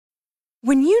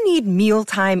When you need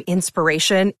mealtime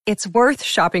inspiration, it's worth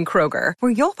shopping Kroger,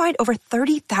 where you'll find over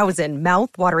 30,000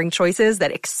 mouth-watering choices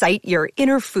that excite your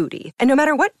inner foodie. And no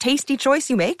matter what tasty choice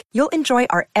you make, you'll enjoy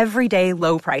our everyday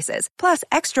low prices, plus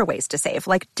extra ways to save,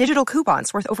 like digital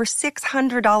coupons worth over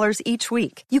 $600 each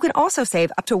week. You can also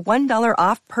save up to $1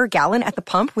 off per gallon at the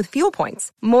pump with fuel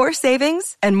points. More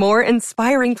savings and more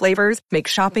inspiring flavors make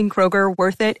shopping Kroger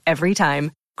worth it every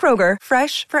time. Kroger,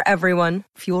 fresh for everyone.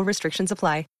 Fuel restrictions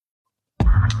apply.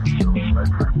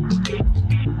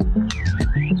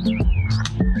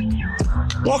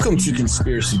 Welcome to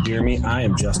Conspiracy Beer Me. I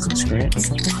am Justin Scrant.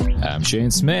 I'm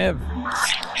Shane Smith.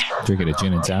 Drinking a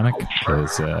gin and tonic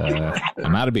because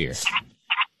I'm out of beer.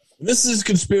 This is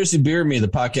Conspiracy Beer Me, the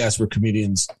podcast where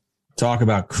comedians talk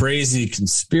about crazy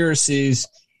conspiracies.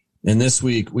 And this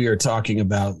week we are talking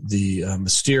about the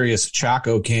mysterious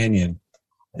Chaco Canyon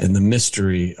and the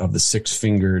mystery of the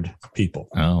six-fingered people.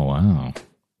 Oh, wow.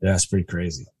 Yeah, it's pretty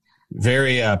crazy.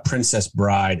 Very Princess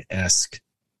Bride-esque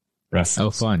reference.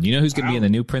 Oh, fun. You know who's going to be in the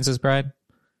new Princess Bride?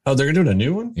 Oh, they're doing a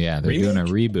new one? Yeah, they're doing a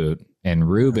reboot. And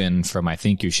Ruben from I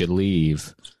Think You Should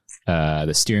Leave,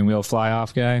 the steering wheel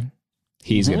fly-off guy,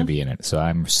 he's going to be in it. So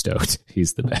I'm stoked.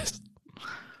 He's the best.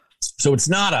 So it's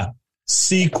not a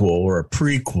sequel or a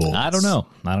prequel. I don't know.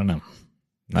 I don't know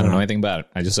anything about it.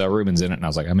 I just saw Ruben's in it, and I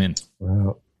was like, I'm in.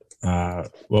 Well,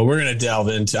 we're going to delve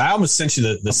into. I almost sent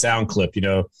you the sound clip. You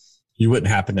know, you wouldn't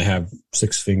happen to have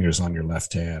six fingers on your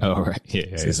left hand. Oh, right.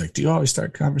 Yeah. So he's like, do you always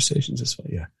start conversations this way?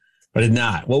 Yeah, but I did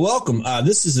not. Well, welcome.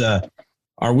 This is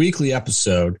our weekly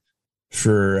episode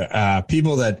for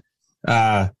people that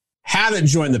haven't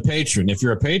joined the Patreon. If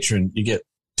you're a patron, you get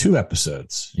 2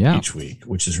 episodes each week,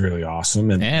 which is really awesome.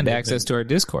 And access to our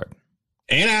Discord.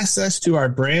 And access to our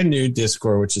brand new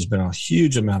Discord, which has been a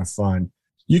huge amount of fun.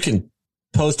 You can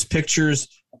post pictures,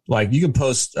 like you can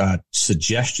post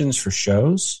suggestions for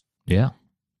shows. Yeah.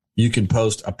 You can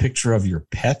post a picture of your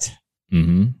pet.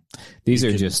 Mm-hmm. These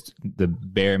are just the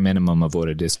bare minimum of what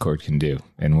a Discord can do.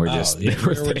 And we're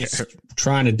we're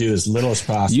trying to do as little as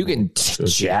possible. You can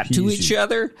chat to each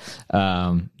other.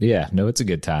 It's a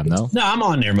good time, though. No, I'm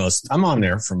on there I'm on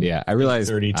there from I realize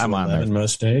 30 to I'm on 11 there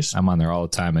most days. I'm on there all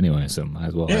the time anyway, so might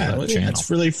as well have a channel. It's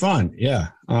really fun. Yeah.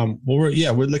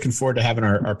 We're looking forward to having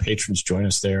our patrons join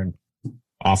us there and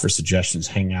offer suggestions,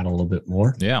 hang out a little bit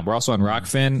more. Yeah, we're also on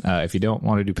Rockfin. If you don't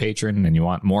want to do Patreon and you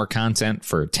want more content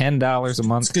for $10 a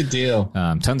month, it's a good deal.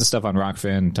 Tons of stuff on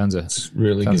Rockfin, tons of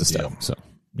good deal. Stuff.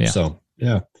 So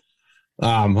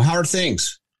how are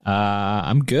things?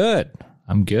 I'm good.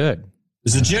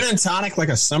 Is a gin and tonic like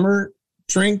a summer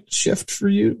drink shift for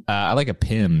you? I like a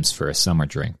Pimm's for a summer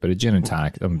drink, but a gin and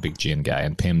tonic, I'm a big gin guy,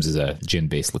 and Pimm's is a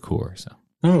gin-based liqueur. So.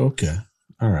 Oh, okay.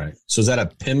 All right. So is that a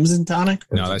Pimm's and tonic?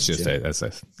 No, that's just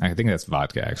I think that's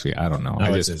vodka, actually. I don't know.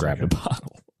 I just grabbed a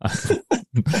bottle. I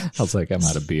was like, I'm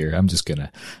out of beer. I'm just going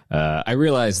to... I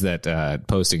realized that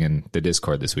posting in the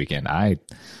Discord this weekend, I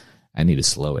need to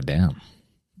slow it down.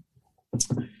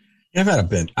 Yeah, I've had a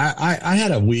bit. I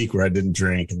had a week where I didn't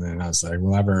drink, and then I was like,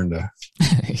 well, I've earned a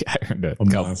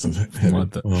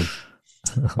month of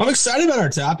I'm excited about our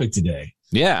topic today.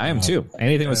 Yeah, I am too.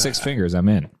 Anything with 6 fingers, I'm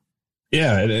in.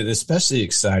 Yeah, and especially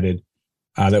excited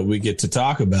that we get to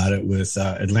talk about it with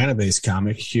Atlanta-based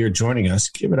comic here joining us.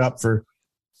 Give it up for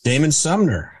Damon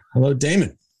Sumner. Hello,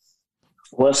 Damon.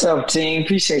 What's up, team?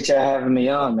 Appreciate y'all having me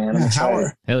on, man. I'm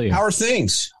excited. How are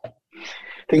things?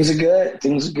 Things are good.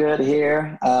 Things are good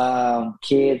here.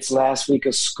 Kids last week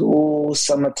of school.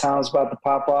 Summertime's about to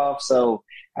pop off, so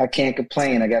I can't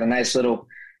complain. I got a nice little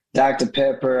Dr.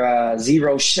 Pepper,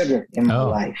 zero sugar in my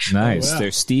life. Nice. Oh, wow.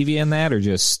 There's stevia in that, or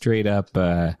just straight up?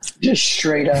 Just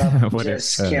straight up,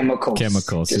 just chemicals.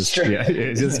 Chemicals.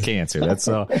 Just cancer. That's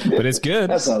all. But it's good.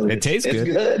 That's all. It tastes good.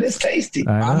 It's good. It's tasty.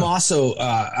 I'm also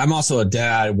a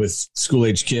dad with school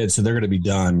age kids, so they're going to be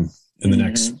done in the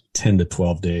next 10 to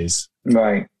 12 days.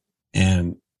 Right.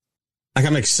 And like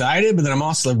I'm excited, but then I'm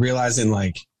also realizing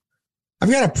like I've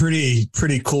got a pretty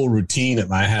cool routine at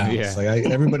my house. Yeah. Like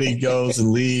everybody goes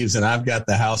and leaves, and I've got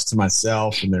the house to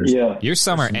myself. And there's your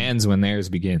summer ends when theirs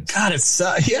begins. God,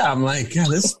 I'm like, God,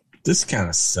 this kind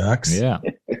of sucks. Yeah,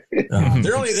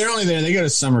 they're only there. They go to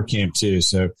summer camp too,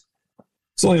 so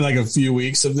it's only like a few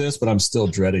weeks of this, but I'm still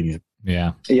dreading it.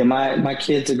 Yeah. My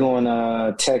kids are going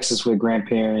to Texas with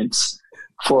grandparents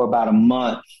for about a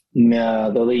month.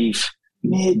 They'll leave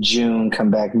mid-June,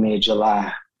 come back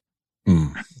mid-July.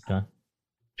 Okay.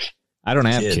 I don't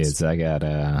have kids. I got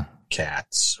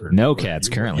cats. No cats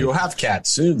currently. You'll have cats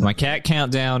soon. My cat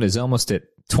countdown is almost at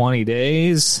 20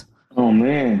 days. Oh,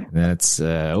 man. That's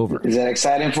over. Is that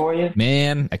exciting for you?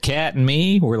 Man, a cat and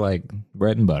me, we're like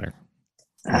bread and butter.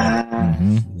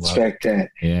 Respect that.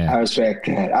 Yeah. I respect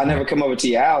that. I'll never come over to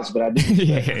your house, but I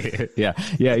do. Yeah.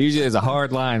 Usually there's a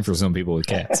hard line for some people with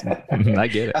cats. I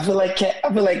get it. I feel like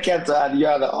cats are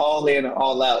either all in or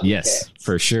all out. Yes,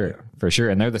 for sure.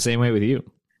 And they're the same way with you.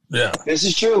 Yeah. This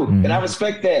is true. And I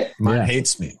respect that. Mine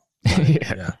hates me.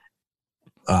 Yeah.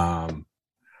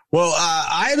 Well,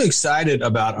 I am excited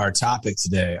about our topic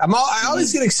today. I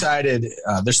always get excited.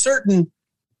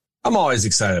 I'm always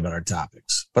excited about our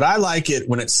topics, but I like it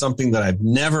when it's something that I've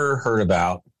never heard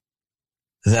about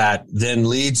that then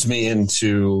leads me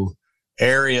into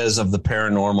areas of the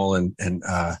paranormal and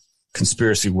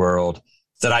conspiracy world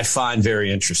that I find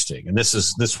very interesting. And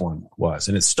this one was,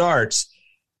 and it starts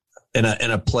in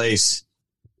a place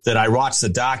that I watched a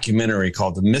documentary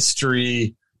called The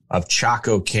Mystery of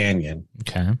Chaco Canyon.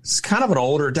 Okay. It's kind of an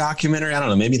older documentary. I don't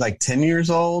know, maybe like 10 years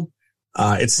old.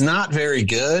 It's not very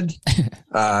good,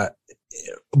 but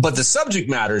the subject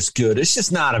matter is good. It's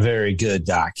just not a very good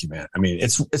document. I mean,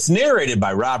 it's narrated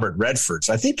by Robert Redford.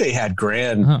 So I think they had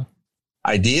grand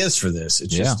ideas for this.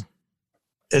 It's just,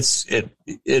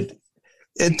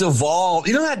 it devolved.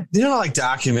 Like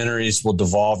documentaries will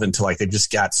devolve into like, they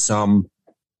just got some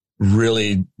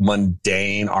really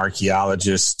mundane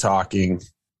archaeologist talking.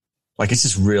 Like, it's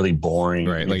just really boring.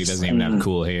 Right. Like, he doesn't even have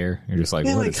cool hair. You're just like,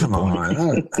 what is come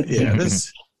on.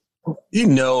 This,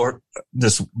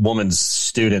 this woman's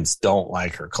students don't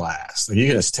like her class. Like, you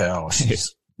can just tell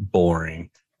she's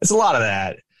boring. It's a lot of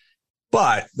that.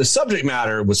 But the subject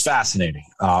matter was fascinating.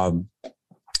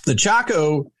 The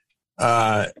Chaco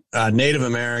Native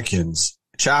Americans,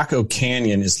 Chaco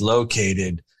Canyon is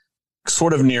located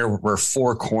sort of near where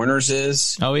Four Corners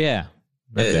is. Oh, yeah.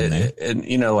 And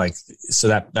so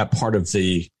that part of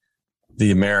the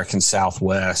American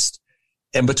Southwest,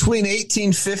 and between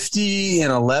 1850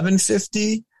 and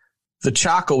 1150, the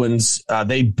Chacoans,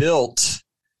 they built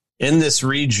in this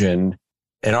region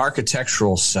an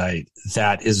architectural site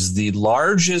that is the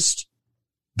largest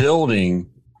building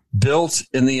built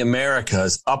in the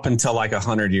Americas up until like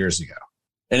 100 years ago.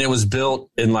 And it was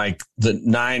built in like the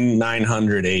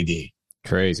 900 AD.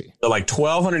 Crazy. So like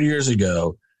 1200 years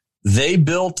ago, they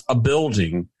built a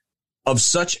building of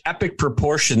such epic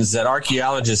proportions that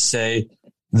archaeologists say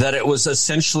that it was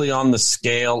essentially on the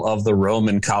scale of the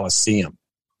Roman Colosseum.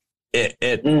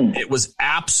 It was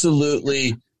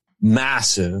absolutely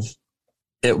massive.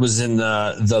 It was in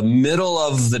the middle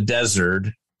of the desert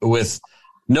with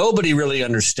nobody really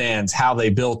understands how they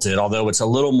built it, although it's a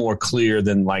little more clear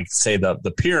than like, say,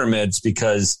 the pyramids,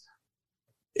 because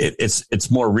it's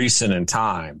more recent in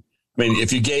time. I mean,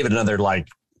 if you gave it another like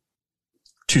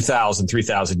 2,000,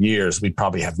 3,000 years, we'd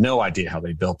probably have no idea how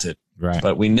they built it. Right.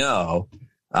 But we know.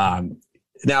 Now,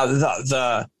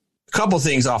 the couple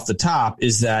things off the top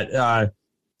is that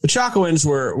the Chacoans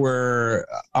were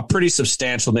a pretty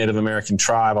substantial Native American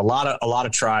tribe. A lot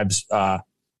of tribes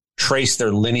trace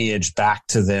their lineage back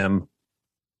to them.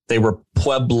 They were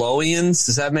Puebloians.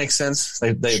 Does that make sense?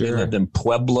 They lived in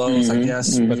Pueblos, I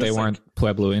guess. But they weren't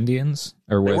Pueblo Indians?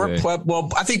 Or were they?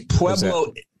 Well, I think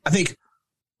Pueblo. I think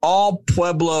all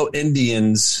Pueblo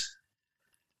Indians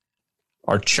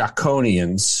are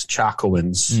Chacoans,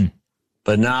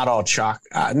 but not all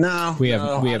no. We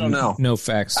have no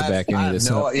facts to back any of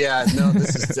this up.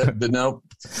 This is nope.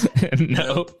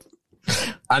 Nope.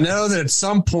 I know that at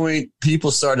some point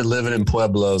people started living in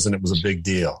Pueblos and it was a big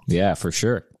deal. Yeah, for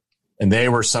sure. And they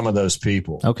were some of those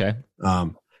people. Okay.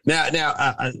 Now,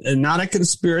 not a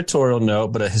conspiratorial note,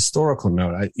 but a historical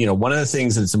note. One of the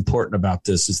things that's important about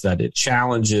this is that it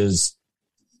challenges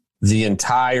the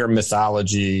entire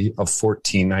mythology of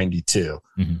 1492.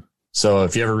 Mm-hmm. So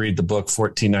if you ever read the book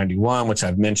 1491, which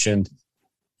I've mentioned,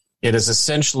 it is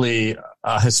essentially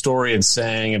a historian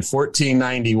saying in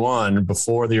 1491,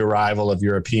 before the arrival of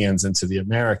Europeans into the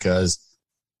Americas,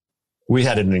 we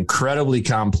had an incredibly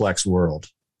complex world,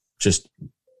 just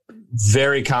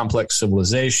very complex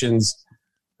civilizations,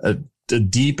 a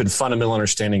deep and fundamental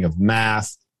understanding of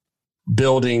math,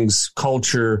 buildings,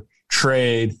 culture,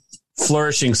 trade,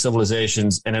 flourishing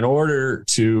civilizations. And in order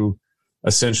to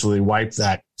essentially wipe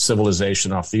that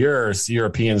civilization off the earth,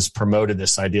 Europeans promoted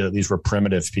this idea that these were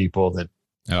primitive people that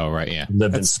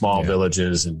lived in small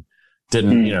villages and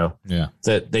didn't,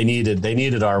 that they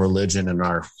needed our religion and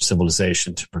our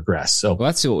civilization to progress. So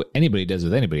that's what anybody does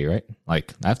with anybody, right?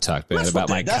 Like, I've talked bad about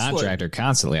my contractor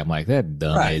constantly. I'm like, that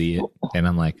dumb idiot. And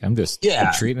I'm like, I'm just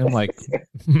treating him like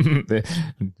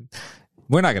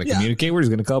we're not going to communicate. We're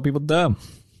just going to call people dumb.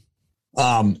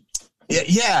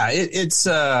 It's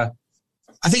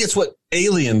I think it's what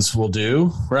aliens will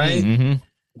do, right? Mm-hmm.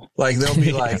 Like, they'll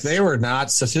be like, they were not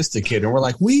sophisticated. And we're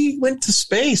like, we went to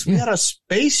space. We had a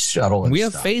space shuttle. We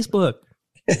have Facebook.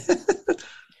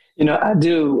 I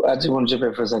do want to jump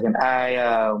in for a second.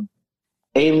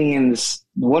 Aliens,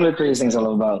 one of the greatest things I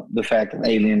love about the fact that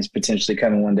aliens potentially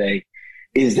coming one day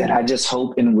is that I just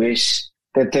hope and wish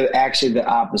that they're actually the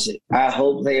opposite. I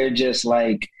hope they're just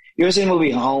like, you ever seen the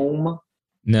movie Home?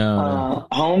 No.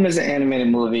 Home is an animated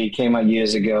movie. It came out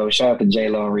years ago. Shout out to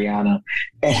J-Lo and Rihanna.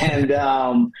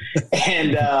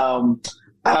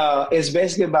 It's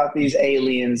basically about these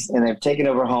aliens, and they've taken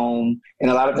over home,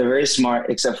 and a lot of them are very smart,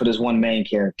 except for this one main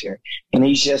character. And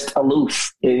he's just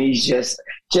aloof, and he's just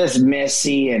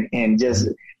messy and just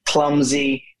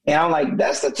clumsy. And I'm like,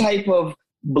 that's the type of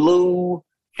blue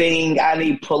thing I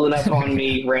need pulling up on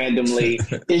me randomly.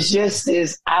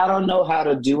 I don't know how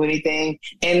to do anything.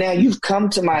 And now you've come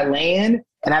to my land,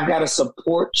 and I've got to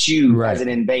support you as an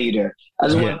invader. I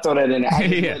just want to throw that in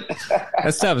there.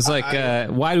 That's tough. It's like,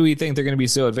 why do we think they're going to be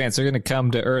so advanced? They're going to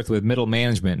come to Earth with middle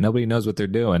management. Nobody knows what they're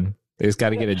doing. They just got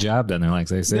to get a job done. They're like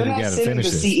they say, we got to finish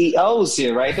this. CEOs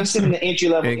here, right? They're sitting the entry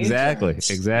level. Exactly.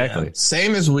 Yeah.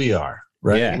 Same as we are,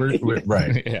 right? Yeah. We're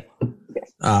right. Yeah.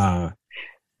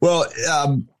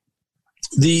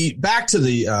 Back to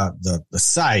the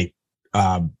site.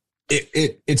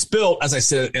 It's built, as I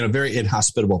said, in a very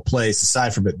inhospitable place.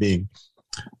 Aside from it being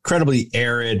incredibly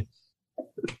arid,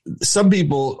 some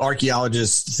people,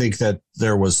 archaeologists, think that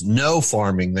there was no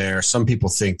farming there. Some people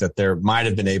think that there might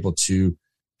have been able to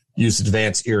use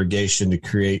advanced irrigation to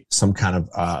create some kind of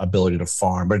ability to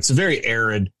farm, but it's a very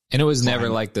arid. And it was never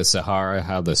like the Sahara,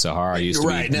 how the Sahara used to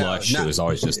be lush. It was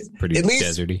always just pretty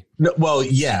deserty. No, well,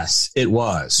 yes, it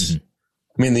was. Mm-hmm.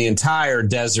 I mean, the entire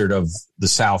desert of the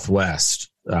Southwest,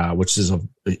 which is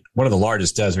one of the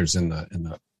largest deserts on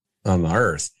the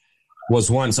earth,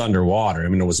 was once underwater. I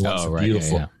mean, it was once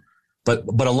beautiful, but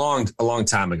a long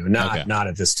time ago. Not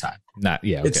at this time.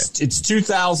 It's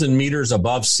 2,000 meters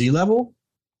above sea level,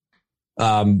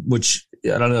 which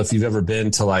I don't know if you've ever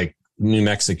been to like New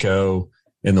Mexico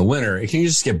in the winter. It can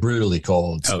just get brutally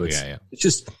cold. So it's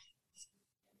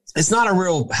not a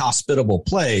real hospitable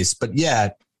place, but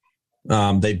yet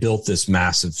they built this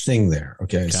massive thing there.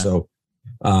 Okay. So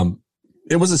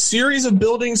it was a series of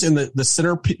buildings, and the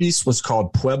centerpiece was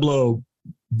called Pueblo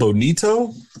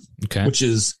Bonito, which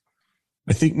is,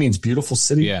 I think, means beautiful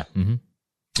city. Yeah. Mm-hmm.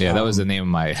 Yeah. That was the name of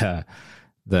my,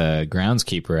 the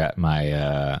groundskeeper at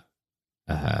my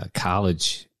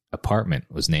college apartment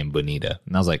was named Bonita.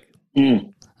 And I was like,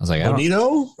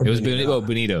 Bonito? It was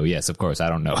Bonito. Yes, of course. I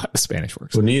don't know how the Spanish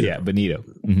works. Bonito. Yeah, Bonito.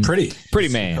 Mm-hmm. Pretty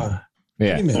man.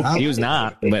 Yeah. He was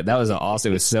not, but that was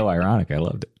awesome. It was so ironic. I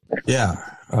loved it. Yeah.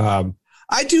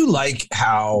 I do like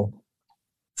how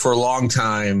for a long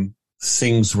time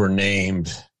things were named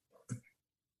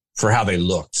for how they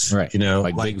looked. Right.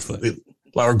 Like Bigfoot.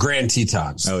 Or Grand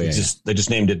Tetons. Oh, yeah. They just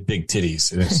named it Big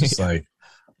Titties. And it's just like,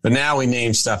 but now we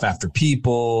name stuff after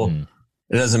people.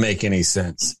 It doesn't make any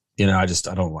sense. I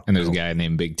don't want. And there's a guy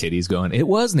named Big Titties going, it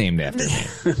was named after me.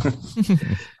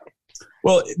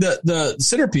 Well, the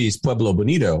centerpiece, Pueblo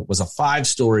Bonito, was a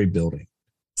 5-story building.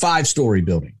 5-story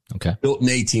building. Okay. Built in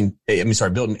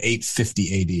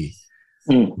 850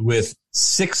 AD with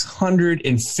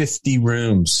 650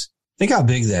 rooms. Think how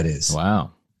big that is.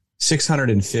 Wow.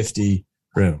 650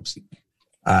 rooms.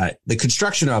 The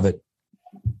construction of it,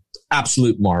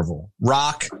 absolute marvel.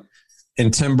 Rock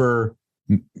and timber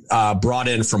brought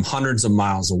in from hundreds of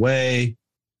miles away.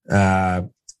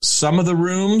 Some of the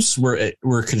rooms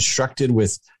were constructed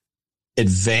with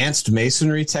advanced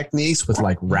masonry techniques with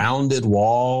like rounded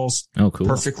walls,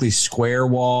 perfectly square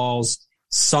walls,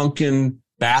 sunken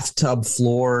bathtub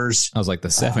floors. I was like the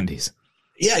 70s.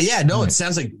 No, it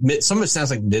sounds like some of it sounds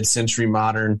like mid-century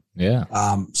modern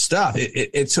stuff.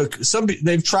 It took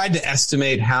they've tried to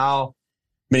estimate how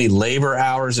many labor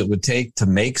hours it would take to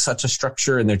make such a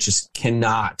structure, and they just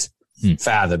cannot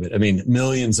fathom it. I mean,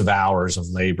 millions of hours of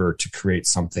labor to create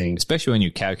something. Especially when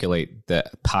you calculate the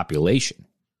population.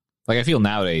 Like, I feel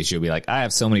nowadays you'll be like, I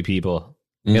have so many people,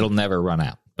 it'll never run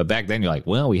out. But back then you're like,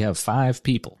 well, we have 5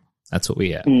 people. That's what we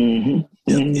have.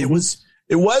 Mm-hmm. It was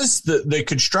the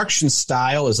construction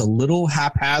style is a little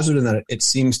haphazard, and that it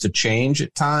seems to change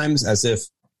at times, as if,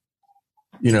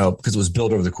 because it was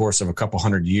built over the course of a couple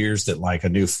hundred years, that like a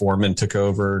new foreman took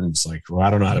over, and it's like, well, I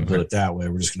don't know how to build it that way.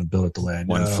 We're just going to build it the way I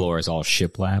know. One floor is all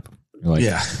shiplap. Like,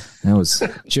 that was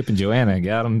Chip and Joanna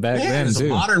got them back then it's too. A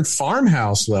modern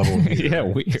farmhouse level. Yeah,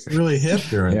 weird. It's really hip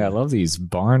during. Yeah, I love these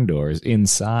barn doors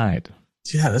inside.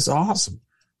 Yeah, that's awesome.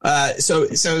 But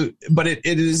it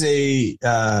is a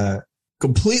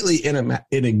completely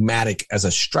enigmatic as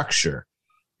a structure,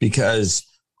 because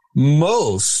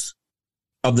most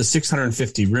of the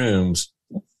 650 rooms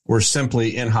were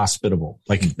simply inhospitable.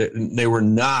 Like they were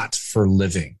not for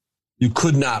living. You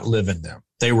could not live in them.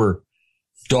 They were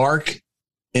dark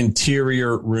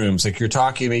interior rooms. Like you're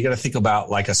talking, you got to think about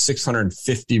like a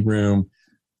 650 room.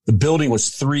 The building was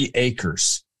 3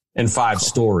 acres and 5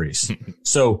 stories.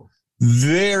 So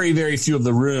very, very few of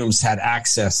the rooms had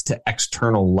access to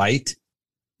external light.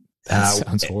 That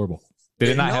sounds horrible. Did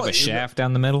it not have a shaft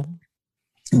down the middle?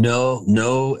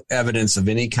 No evidence of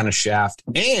any kind of shaft.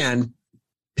 And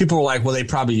people were like, well, they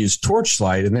probably used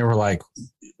torchlight. And they were like,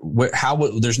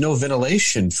 there's no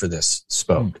ventilation for this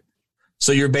smoke.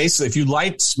 So you're basically, if you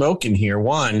light smoke in here,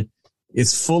 one,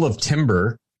 it's full of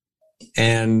timber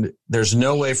and there's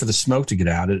no way for the smoke to get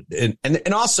out.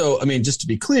 And also, I mean, just to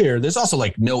be clear, there's also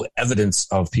like no evidence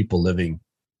of people living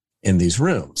in these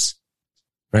rooms,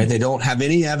 right? They don't have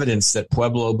any evidence that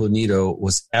Pueblo Bonito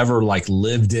was ever like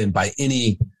lived in by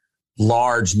any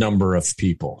large number of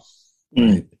people.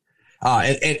 Right?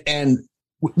 And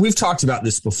we've talked about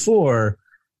this before,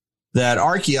 that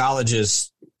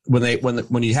archaeologists,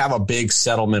 when you have a big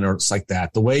settlement or it's like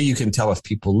that, the way you can tell if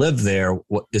people live there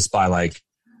is by like,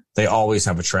 they always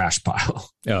have a trash pile.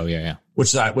 Oh yeah.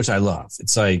 Which I love.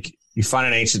 It's like you find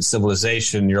an ancient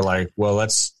civilization, you're like, well,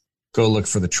 let's go look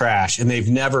for the trash. And they've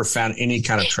never found any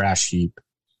kind of trash heap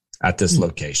at this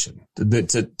location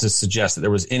to suggest that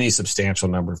there was any substantial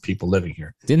number of people living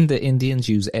here. Didn't the Indians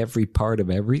use every part of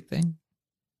everything?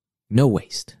 No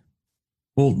waste.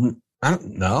 Well, I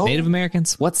don't know. Native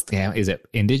Americans? Is it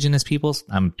indigenous peoples?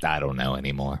 I don't know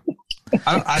anymore.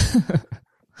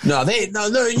 No,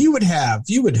 you would have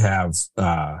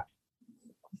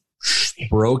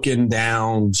broken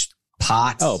down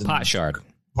pots. Oh,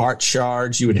 pot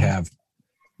shards. You would have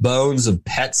bones of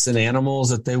pets and animals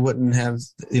that they wouldn't have.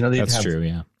 That's true.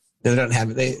 Yeah, they don't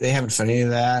have. They haven't found any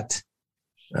of that.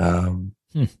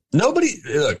 Nobody.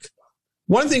 Look,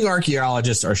 one thing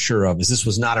archaeologists are sure of is this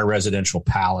was not a residential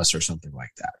palace or something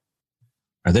like that.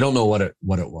 They don't know what it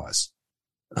was,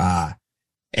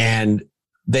 and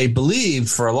they believed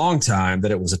for a long time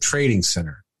that it was a trading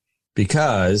center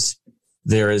because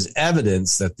there is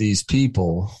evidence that these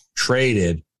people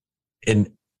traded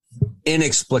in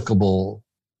inexplicable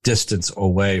distance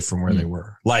away from where they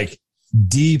were, like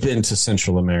deep into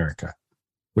Central America,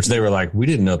 which they were like, we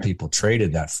didn't know people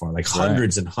traded that far, like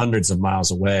hundreds and hundreds of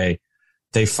miles away.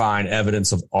 They find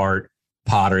evidence of art,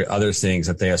 pottery, other things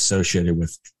that they associated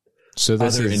with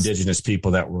other indigenous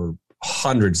people that were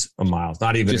hundreds of miles,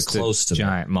 not even close to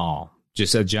giant mall.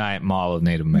 Just a giant mall of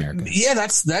Native Americans. Yeah,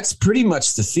 that's pretty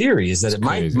much the theory, is that it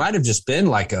might have just been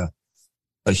like a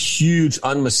huge,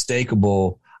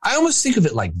 unmistakable. I almost think of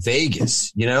it like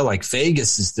Vegas, like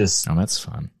Vegas is this. Oh, that's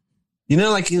fun.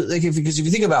 Because if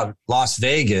you think about Las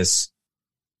Vegas,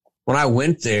 when I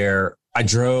went there, I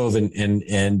drove and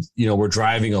we're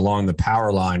driving along the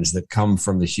power lines that come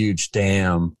from the huge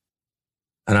dam.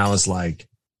 And I was like,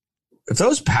 if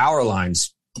those power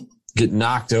lines get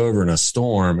knocked over in a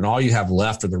storm and all you have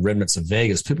left are the remnants of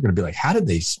Vegas, people are going to be like, how did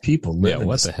these people live in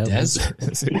this desert?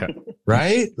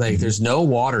 Right? Like there's no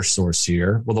water source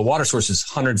here. Well, the water source is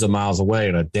hundreds of miles away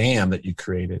in a dam that you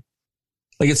created.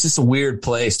 Like it's just a weird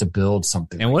place to build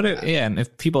something. And and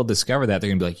if people discover that, they're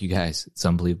going to be like, you guys, it's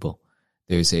unbelievable.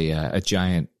 There's a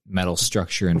giant metal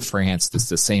structure in France that's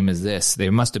the same as this.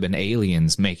 There must have been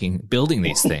aliens building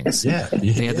these things. They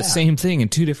had the same thing in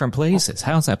 2 different places.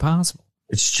 How is that possible?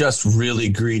 It's just really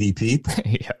greedy people.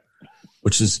 Yeah.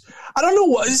 Which is, I don't know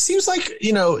what, it seems like,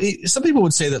 some people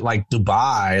would say that like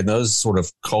Dubai and those sort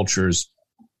of cultures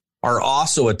are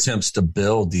also attempts to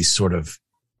build these sort of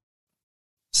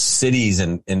cities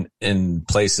in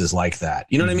places like that.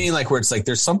 You know what I mean? Like where it's like,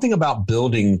 there's something about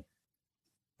building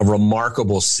a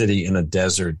remarkable city in a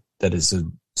desert that is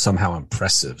somehow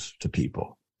impressive to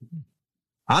people.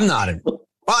 I'm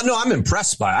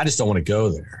impressed by it. I just don't want to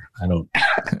go there. I don't.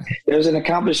 There's an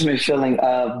accomplishment feeling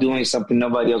of doing something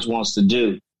nobody else wants to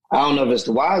do. I don't know if it's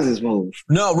the wisest move.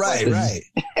 No, right.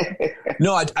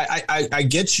 No, I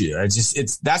get you.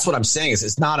 That's what I'm saying is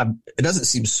it doesn't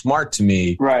seem smart to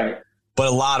me. Right. But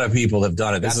a lot of people have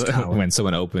done it. That's when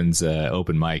someone opens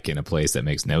open mic in a place that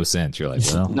makes no sense. You're like,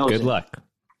 well, good luck.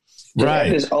 Right.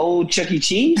 This old Chuck E.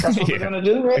 Cheese. That's what we're going to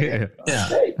do, right? Yeah.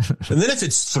 And then if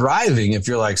it's thriving, if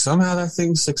you're like, somehow that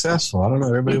thing's successful, I don't know,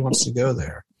 everybody wants to go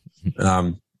there.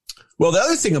 Well, the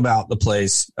other thing about the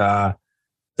place that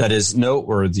is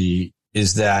noteworthy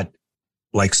is that,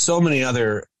 like so many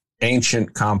other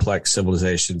ancient complex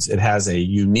civilizations, it has a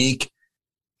unique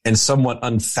and somewhat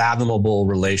unfathomable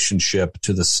relationship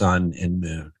to the sun and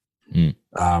moon.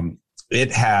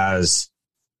 It has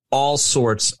all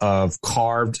sorts of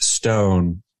carved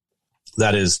stone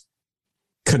that is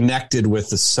connected with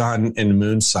the sun and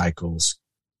moon cycles.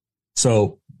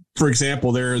 So, for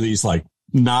example, there are these like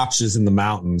notches in the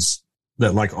mountains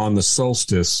that, like, on the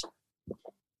solstice,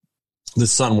 the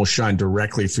sun will shine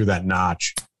directly through that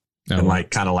notch and like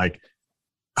kind of like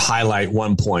highlight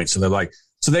one point. So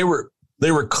they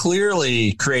were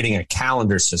clearly creating a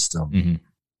calendar system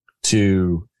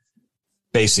to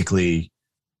basically,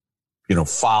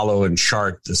 follow and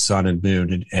chart the sun and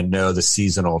moon and know the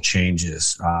seasonal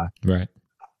changes. Right.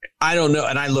 I don't know.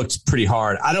 And I looked pretty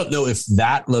hard. I don't know if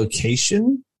that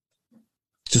location,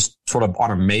 just sort of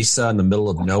on a mesa in the middle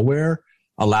of nowhere,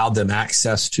 allowed them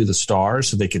access to the stars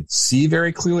so they could see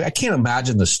very clearly. I can't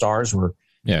imagine the stars were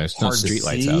there's no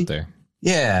streetlights out there.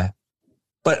 Yeah.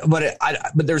 But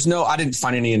there's no, I didn't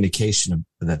find any indication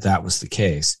that was the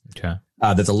case. Okay.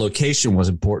 That the location was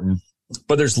important,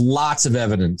 but there's lots of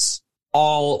evidence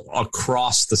all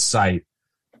across the site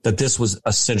that this was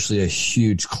essentially a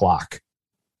huge clock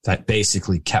that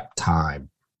basically kept time,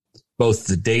 both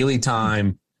the daily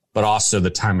time, but also the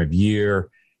time of year,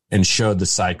 and showed the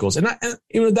cycles. And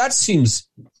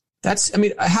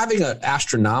having an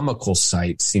astronomical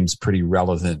site seems pretty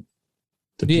relevant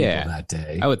to people that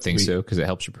day. I would think so, because it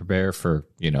helps you prepare for,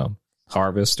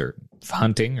 harvest or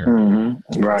hunting or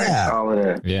right. Yeah. All of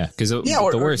that. Yeah. Because the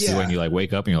worst is when you like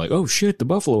wake up and you're like, oh shit, the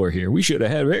buffalo are here. We should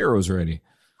have had arrows ready.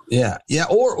 Yeah. Yeah.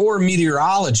 Or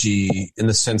meteorology, in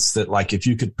the sense that, like, if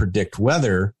you could predict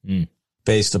weather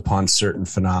based upon certain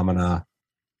phenomena,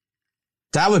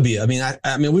 that would be, I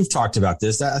mean, we've talked about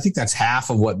this. I think that's half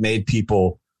of what made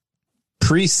people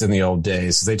priests in the old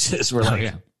days. They just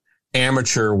were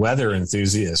amateur weather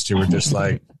enthusiasts who were just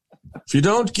like, if you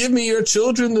don't give me your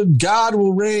children, the God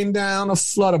will rain down a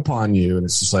flood upon you. And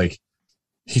it's just like,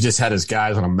 he just had his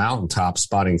guys on a mountaintop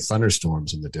spotting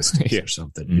thunderstorms in the distance or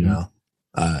something,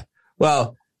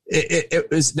 Well,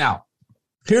 it was, now,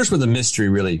 here's where the mystery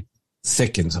really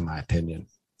thickens, in my opinion.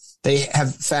 They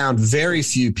have found very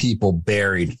few people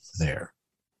buried there.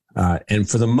 And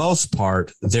for the most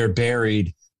part, they're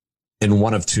buried in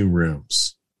one of two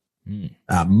rooms.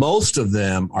 Most of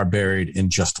them are buried in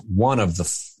just one of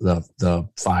the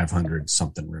 500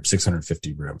 something rooms,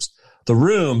 650 rooms. The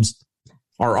rooms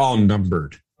are all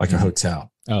numbered like a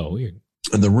hotel. Oh, weird.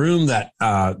 And the room that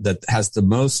has the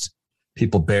most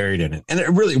people buried in it,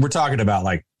 and we're talking about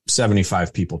like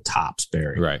 75 people tops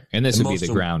buried. Right. And this would be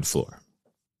the ground floor.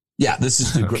 Yeah, this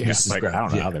is the ground. I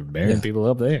don't know how they're burying people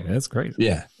up there. That's crazy.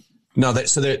 Yeah. No,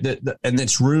 and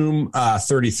it's room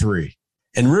 33.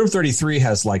 And room 33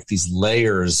 has like these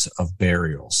layers of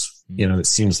burials. It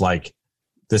seems like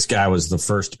this guy was the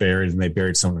first buried, and they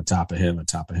buried someone on top of him, on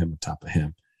top of him, on top of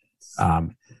him.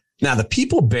 Now, the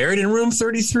people buried in room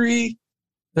 33,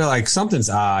 they're like, something's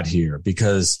odd here,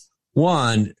 because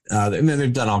one,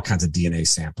 they've done all kinds of DNA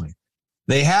sampling.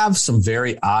 They have some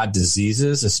very odd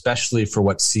diseases, especially for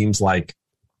what seems like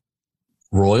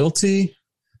royalty.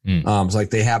 It's like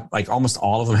they have, like, almost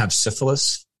all of them have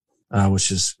syphilis.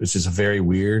 Which is very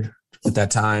weird at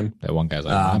that time. That one guy's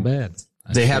like, not bad.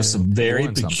 They have some very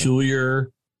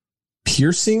peculiar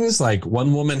piercings. Like,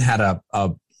 one woman had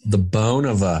the bone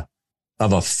of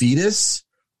a fetus,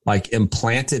 like,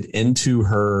 implanted into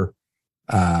her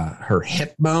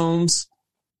hip bones.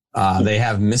 They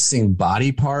have missing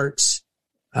body parts.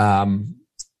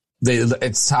 They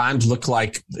at times look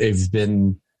like they've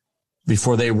been,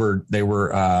 before they were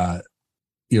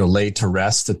laid to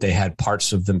rest, that they had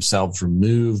parts of themselves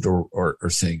removed or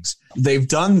things. They've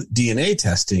done DNA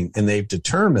testing, and they've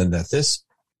determined that this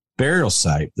burial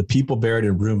site, the people buried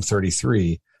in room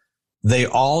 33, they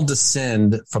all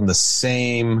descend from the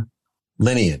same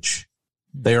lineage.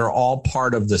 They are all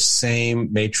part of the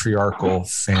same matriarchal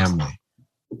family.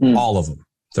 All of them.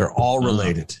 They're all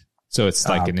related. So it's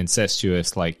like an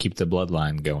incestuous, like, keep the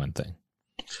bloodline going thing.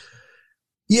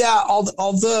 Yeah.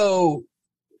 Although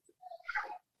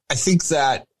I think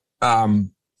that, I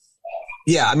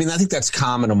think that's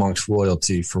common amongst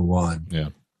royalty, for one. Yeah.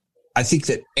 I think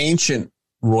that ancient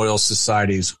royal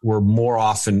societies were more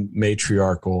often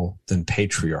matriarchal than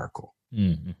patriarchal.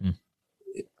 Mm-hmm.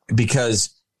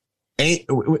 Because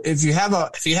if you have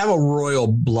a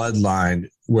royal bloodline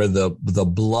where the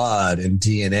blood and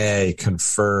DNA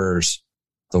confers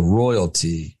the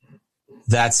royalty,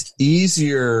 that's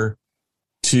easier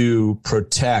to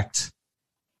protect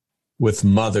with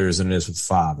mothers than it is with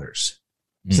fathers.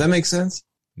 Does that make sense?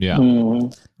 Yeah.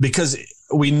 Because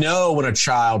we know when a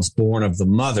child's born of the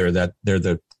mother that they're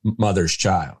the mother's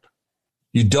child.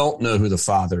 You don't know who the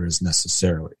father is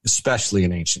necessarily, especially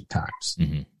in ancient times.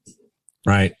 Mm-hmm.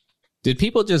 Right? Did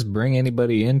people just bring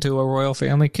anybody into a royal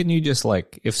family? Can you just,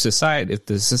 like, if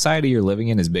the society you're living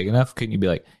in is big enough, couldn't you be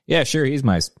like, yeah, sure, he's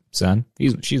my son,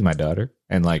 she's my daughter,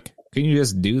 and, like, Can you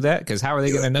just do that? Because how are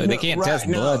they going to know? They can't test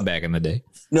blood back in the day.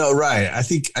 No, right. I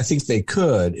think they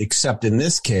could, except in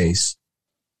this case,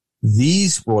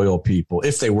 these royal people,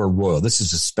 if they were royal, this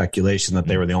is a speculation that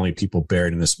they were the only people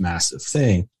buried in this massive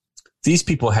thing. These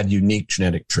people had unique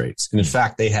genetic traits. And in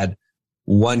fact, they had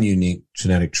one unique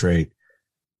genetic trait,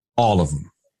 all of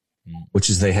them, which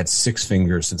is they had 6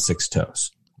 fingers and 6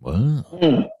 toes.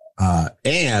 Wow.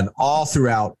 And all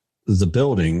throughout the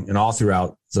building and all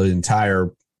throughout the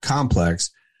entire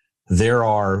complex, there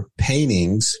are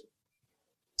paintings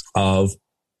of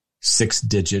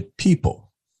 6-digit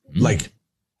people, like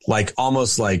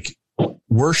almost like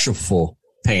worshipful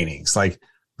paintings. Like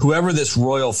whoever this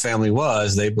royal family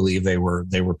was, they believe they were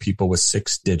people with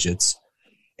 6 digits,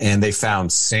 and they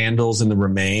found sandals in the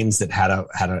remains that had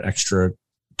an extra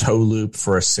toe loop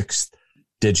for a 6th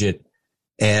digit.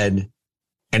 And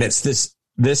it's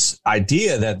this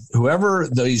idea that whoever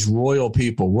these royal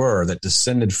people were that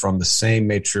descended from the same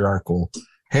matriarchal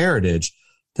heritage,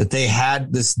 that they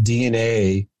had this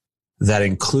DNA that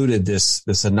included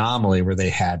this anomaly where they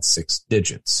had 6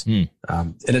 digits. And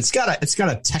it's got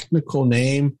a technical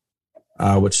name,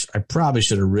 which I probably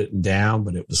should have written down,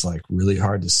 but it was like really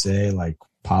hard to say, like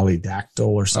polydactyl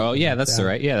or something. Oh yeah, that's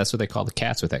right. Yeah, that's what they call the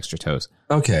cats with extra toes.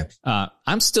 Okay.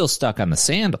 I'm still stuck on the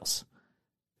sandals.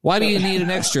 Why do you need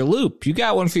an extra loop? You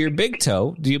got one for your big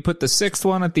toe. Do you put the 6th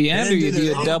one at the end, or you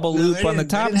do a double loop on the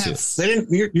top two?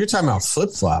 You're talking about flip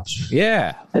flops.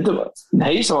 Yeah. Now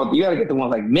you got to get the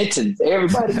ones like mittens.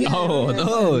 Everybody.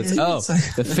 Those.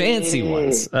 The fancy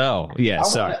ones. Oh, yeah.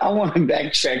 Sorry. I want to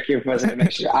backtrack here for a second,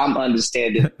 make sure I'm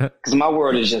understanding, because my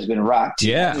world has just been rocked.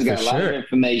 Yeah, I got a lot of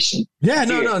information. Yeah.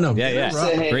 No.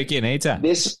 Yeah. Break in anytime.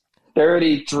 This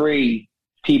 33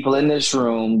 people in this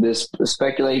room. This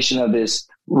speculation of this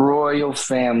royal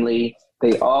family,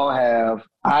 they all have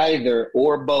either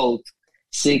or both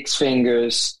 6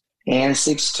 fingers and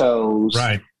 6 toes.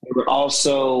 Right. There were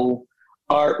also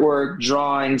artwork,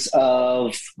 drawings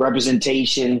of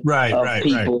representation of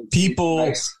people. Right.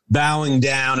 People bowing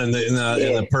down and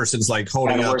the person's like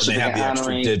holding up and they have the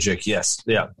extra digit. Yes.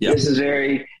 Yeah. This is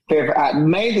very fair.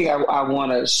 Main thing I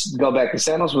want to go back to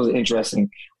sandals was interesting.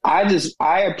 I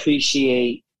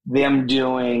appreciate them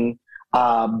doing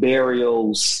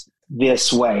burials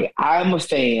this way. I'm a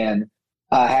fan,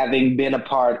 having been a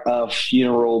part of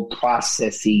funeral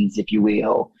processes, if you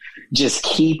will, just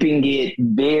keeping it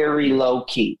very low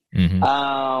key.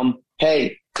 Mm-hmm.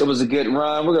 Hey, it was a good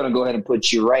run. We're going to go ahead and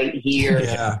put you right here.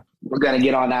 Yeah. We're going to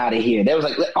get on out of here. They was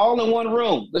like, all in one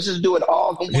room. Let's just do it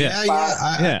all in one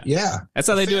spot. Yeah. That's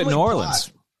how they do it in New Orleans.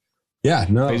 Plot. Yeah,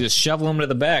 no. They just shovel them to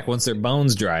the back once their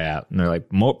bones dry out, and they're like,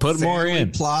 put more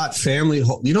in. Plot, family.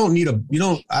 You don't need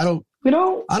I don't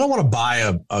want to buy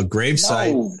a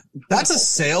gravesite. No. That's a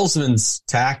salesman's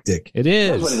tactic. It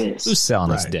is. That's what it is. Who's selling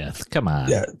us death? Come on.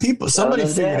 Yeah, somebody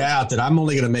figured out that I'm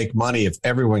only going to make money if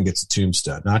everyone gets a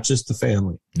tombstone, not just the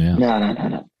family. Yeah.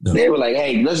 No. They were like,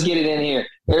 hey, let's get it in here.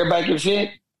 Everybody can fit.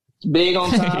 It's big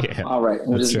on top. Yeah. All right,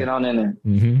 we'll just get on in there.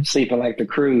 Mm-hmm. Sleeping like the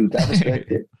crew. I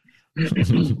respect it.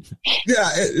 Yeah,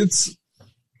 it's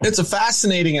a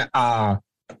fascinating.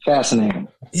 Fascinating.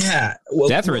 Yeah,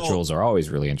 death rituals are always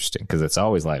really interesting because it's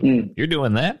always like you're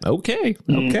doing that. Okay.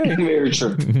 Very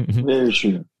true. Very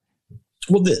true.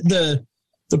 Well, the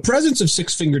presence of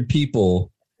 6-fingered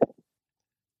people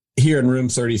here in room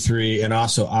 33, and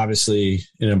also obviously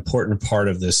an important part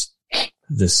of this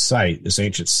site, this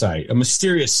ancient site, a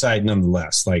mysterious site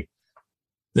nonetheless. Like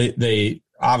they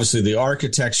obviously the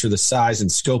architecture, the size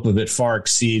and scope of it far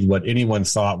exceed what anyone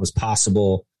thought was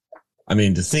possible. I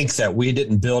mean, to think that we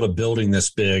didn't build a building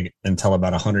this big until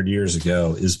about 100 years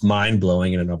ago is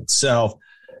mind-blowing in and of itself.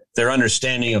 Their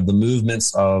understanding of the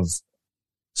movements of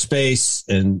space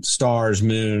and stars,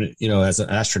 moon, as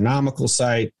an astronomical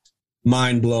site,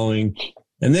 mind-blowing.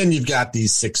 And then you've got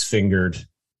these 6-fingered,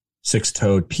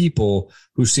 6-toed people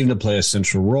who seem to play a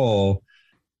central role.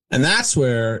 And that's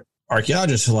where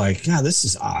archaeologists are like, God, this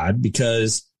is odd,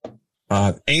 because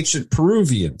ancient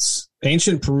Peruvians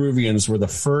were the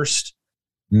first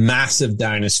massive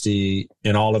dynasty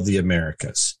in all of the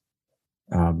Americas.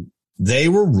 They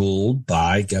were ruled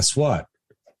by, guess what?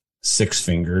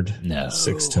 6-fingered,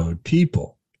 6-toed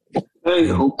people.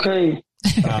 Hey, okay.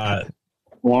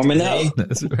 Warming up.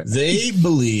 They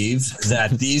believed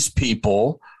that these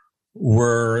people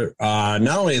were not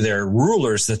only their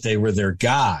rulers, that they were their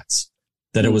gods.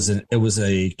 That it was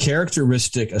a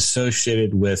characteristic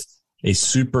associated with a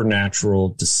supernatural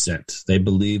descent. They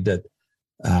believed that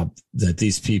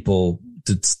these people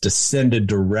descended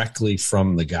directly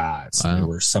from the gods. Wow. They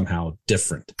were somehow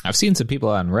different. I've seen some people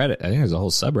on Reddit. I think there's a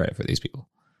whole subreddit for these people.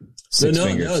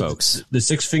 Six-fingered folks. The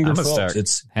six-fingered folks.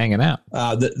 It's hanging out.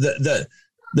 By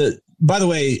the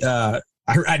way,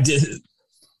 I did.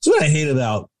 That's what I hate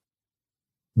about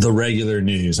the regular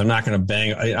news. I'm not going to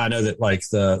bang. I know that like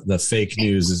the fake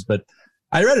news is, but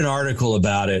I read an article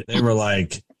about it. They were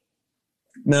like,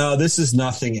 no, this is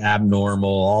nothing abnormal.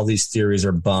 All these theories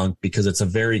are bunk because it's a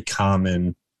very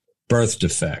common birth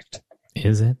defect.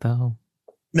 Is it though?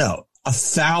 No,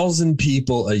 1,000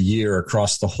 people a year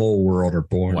across the whole world are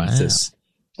born with this.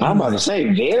 I'm about to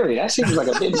say very. That seems like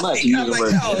a bit much. No,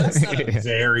 that's not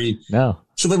very. No.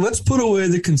 So then let's put away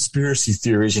the conspiracy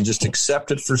theories and just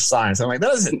accept it for science. I'm like,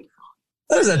 that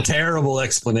is a terrible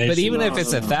explanation. But even if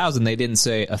it's 1,000, they didn't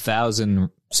say 1,000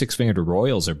 six-fingered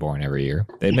royals are born every year.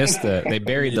 They missed they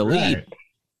buried the lead.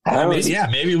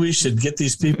 Maybe we should get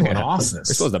these people in office. We're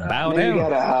supposed to bow maybe down.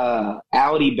 Got a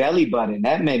Audi belly button.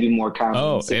 That may be more common.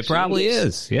 Oh, it probably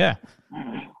is. Yeah.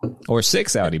 Or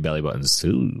 6 Audi belly buttons.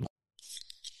 Ooh.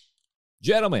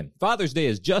 Gentlemen, Father's Day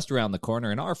is just around the corner,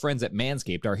 and our friends at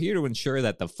Manscaped are here to ensure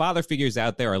that the father figures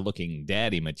out there are looking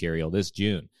daddy material this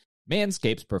June.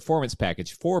 Manscaped's Performance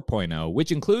Package 4.0,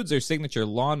 which includes their signature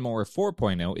Lawnmower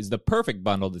 4.0, is the perfect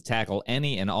bundle to tackle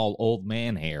any and all old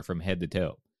man hair from head to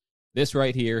toe. This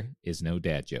right here is no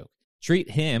dad joke.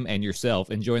 Treat him and yourself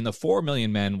and join the 4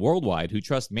 million men worldwide who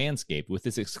trust Manscaped with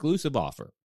this exclusive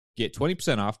offer. Get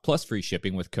 20% off plus free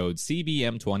shipping with code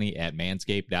CBM20 at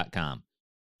manscaped.com.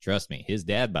 Trust me, his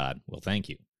dad bod will thank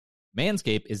you.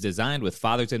 Manscaped is designed with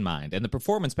fathers in mind, and the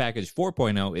Performance Package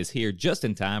 4.0 is here just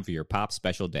in time for your pop's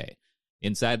special day.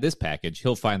 Inside this package,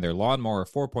 he'll find their Lawnmower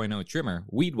 4.0 trimmer,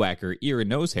 Weed Whacker ear and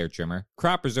nose hair trimmer,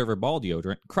 Crop Preserver ball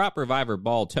deodorant, Crop Reviver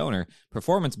ball toner,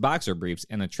 Performance boxer briefs,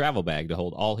 and a travel bag to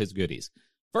hold all his goodies.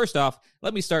 First off,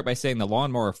 let me start by saying the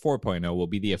Lawnmower 4.0 will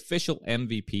be the official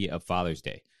MVP of Father's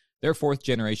Day. Their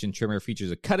 4th-generation trimmer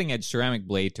features a cutting-edge ceramic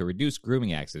blade to reduce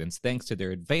grooming accidents thanks to their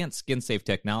advanced skin-safe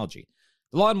technology.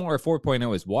 The Lawnmower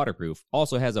 4.0 is waterproof,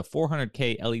 also has a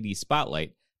 400K LED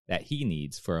spotlight that he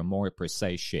needs for a more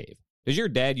precise shave. Does your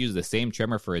dad use the same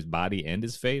trimmer for his body and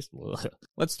his face?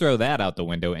 Let's throw that out the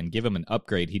window and give him an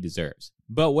upgrade he deserves.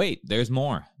 But wait, there's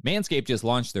more. Manscaped just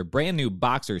launched their brand new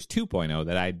Boxers 2.0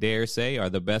 that I dare say are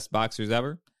the best boxers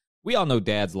ever. We all know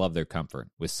dads love their comfort.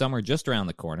 With summer just around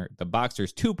the corner, the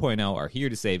Boxers 2.0 are here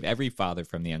to save every father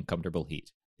from the uncomfortable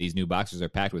heat. These new boxers are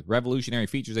packed with revolutionary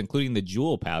features, including the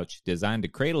Jewel pouch, designed to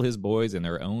cradle his boys in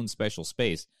their own special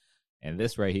space. And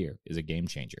this right here is a game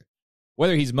changer.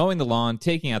 Whether he's mowing the lawn,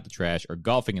 taking out the trash, or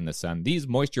golfing in the sun, these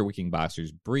moisture-wicking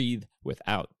boxers breathe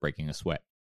without breaking a sweat.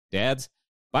 Dads,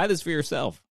 buy this for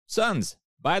yourself. Sons,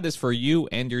 buy this for you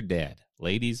and your dad.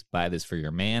 Ladies, buy this for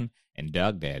your man. And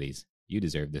dog daddies, you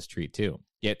deserve this treat too.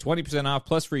 Get 20% off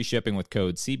plus free shipping with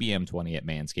code CBM20 at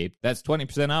Manscaped. That's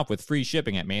 20% off with free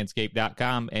shipping at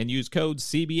manscaped.com and use code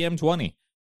CBM20.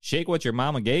 Shake what your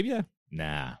mama gave you?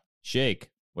 Nah, shake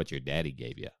what your daddy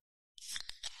gave you.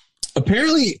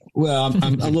 Apparently, well,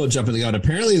 I'm a little jumping the gun.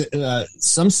 Apparently,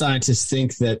 some scientists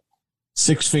think that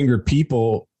 6-fingered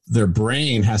people, their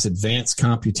brain has advanced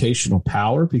computational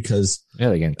power because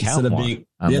they can count more.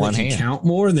 They can count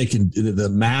more, and the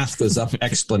math goes up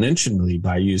exponentially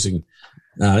by using.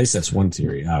 At least that's one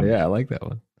theory. I like that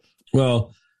one.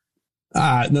 Well,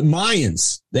 the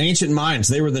Mayans, the ancient Mayans,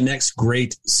 they were the next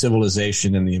great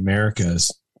civilization in the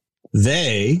Americas.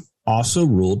 They also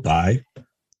ruled by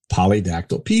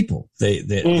polydactyl people.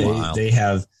 They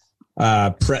have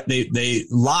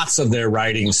lots of their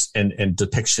writings and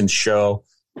depictions show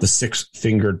the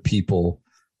 6-fingered people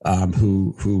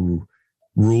who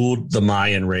ruled the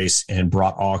Mayan race and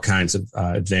brought all kinds of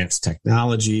advanced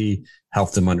technology,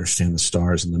 helped them understand the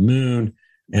stars and the moon,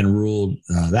 and ruled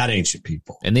that ancient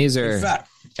people. And these are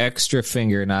extra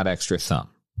finger, not extra thumb.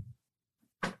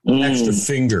 Extra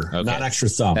finger, not extra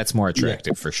thumb. That's more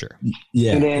attractive for sure.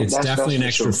 Yeah, it's definitely an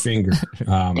extra finger.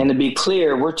 And to be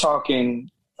clear, we're talking,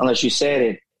 unless you said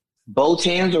it, both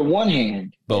hands or one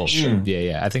hand? Both.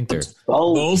 Yeah. I think they're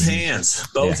both hands.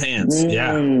 Both hands.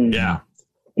 Yeah.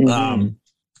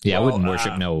 I wouldn't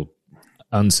worship no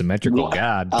unsymmetrical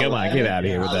God. Come on, get out of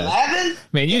here with that. 11?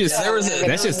 Man,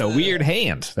 that's just a weird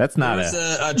hand. That's not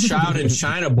a child in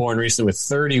China born recently with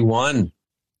 31.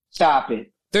 Stop it.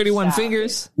 31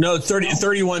 fingers? No,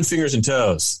 31 fingers and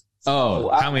toes. Oh,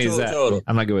 how many is that? Total.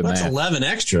 I'm not good with that's math. 11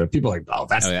 extra. People are like,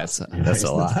 that's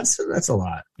a lot. That's a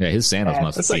lot. Yeah, his sandals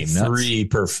must that's be like nuts. 3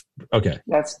 per. Okay.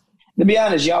 That's, to be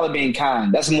honest, y'all are being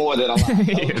kind. That's more than a lot.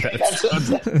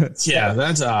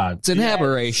 That's odd. It's an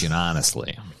aberration,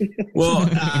 honestly. Well,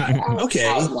 okay.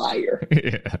 Outlier.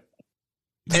 Yeah.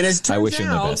 And as I wish him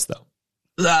the best, though.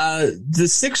 The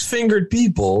 6-fingered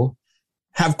people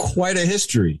have quite a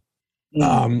history.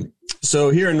 So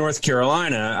here in North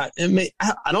Carolina,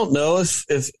 I don't know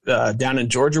if down in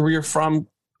Georgia where you're from,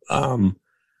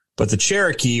 but the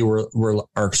Cherokee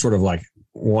are sort of like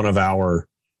one of our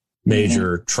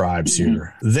major tribes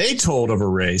here. They told of a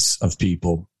race of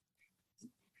people,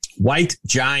 white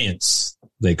giants,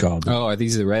 they called them. Oh, are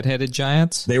these the redheaded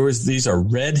giants? These are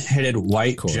redheaded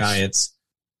white giants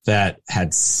that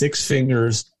had 6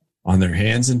 fingers on their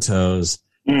hands and toes.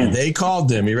 And they called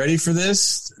them, you ready for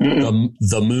this?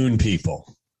 The moon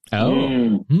people.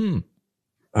 Oh.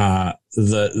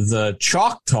 The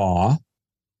Choctaw,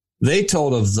 they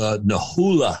told of the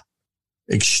Nahula,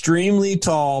 extremely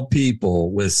tall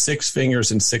people with 6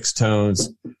 fingers and 6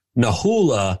 toes.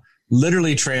 Nahula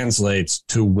literally translates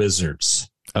to wizards.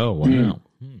 Oh, wow.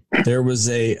 There was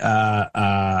a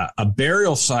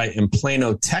burial site in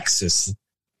Plano, Texas,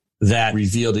 that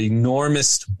revealed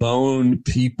enormous bone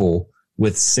people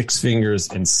with 6 fingers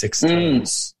and 6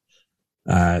 toes.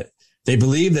 They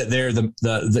believe that they're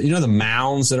the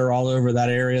mounds that are all over that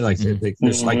area. Like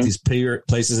there's like these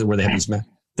places where they have these mounds.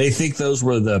 They think those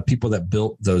were the people that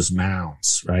built those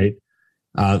mounds, right?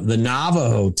 The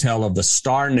Navajo tell of the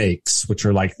Starnakes, which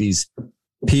are like these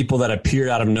people that appeared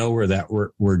out of nowhere that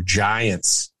were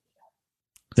giants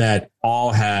that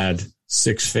all had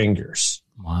 6 fingers,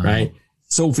 right?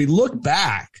 So if we look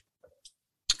back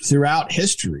throughout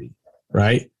history,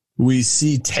 right, we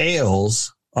see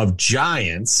tales of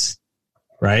giants,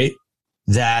 right,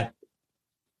 that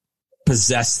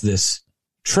possess this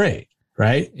trait,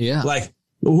 right? Yeah. Like,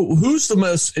 who's the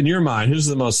most, in your mind, who's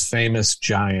the most famous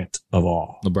giant of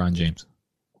all? LeBron James.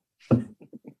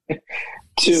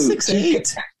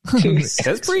 6'8".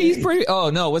 That's pretty. Oh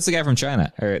no, what's the guy from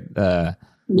China?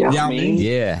 Yao Ming.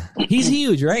 Yeah, he's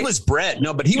huge, right? He was bred.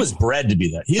 No, but he was bred to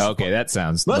be that. Okay, that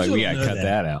sounds like we gotta cut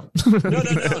that out.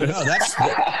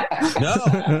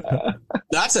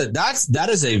 That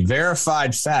is a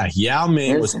verified fact. Yao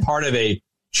Ming was part of a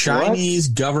Chinese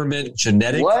government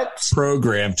genetic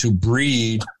program to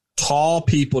breed tall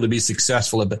people to be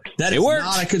successll. That is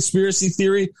not a conspiracy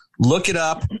theory. Look it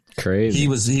up. Crazy.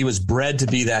 He was bred to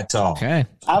be that tall. Okay.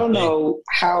 I don't know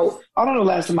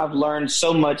last time I've learned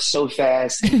so much so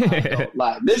fast.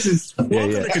 This is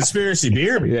the conspiracy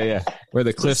beer. Yeah. We're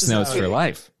the Cliff's Notes for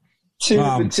life.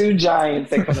 The 2 giants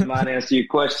that come to mind to answer your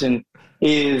question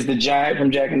is the giant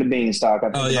from Jack and the Beanstalk. I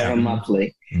think about him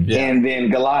monthly. Yeah. And then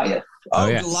Goliath.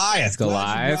 Goliath.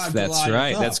 Goliath. That's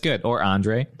right. That's good. Or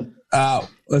Andre.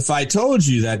 If I told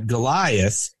you that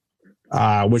Goliath,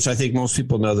 which I think most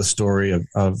people know the story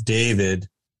of David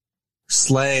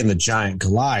slaying the giant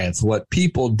Goliath, what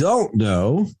people don't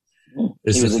know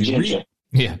is he was a ginger.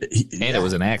 It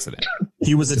was an accident.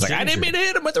 He was like, I didn't mean to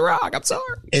hit him with the rock. I'm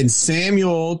sorry. In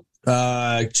Samuel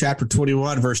chapter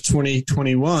 21, verse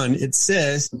 20-21, it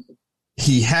says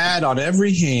he had on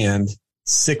every hand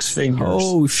 6 fingers.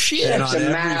 Oh, shit. And on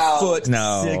every foot,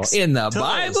 6 in the toes.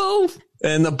 Bible?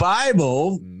 In the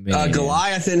Bible,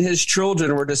 Goliath and his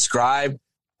children were described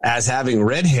as having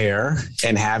red hair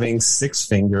and having 6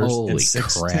 fingers and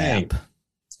 6 toes. And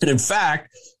in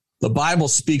fact, the Bible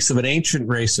speaks of an ancient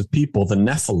race of people, the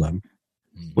Nephilim,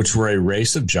 which were a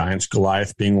race of giants,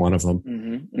 Goliath being one of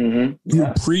them, who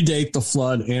predate the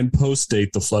flood and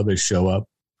post-date the flood. They show up.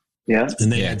 Yeah.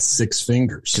 And they had 6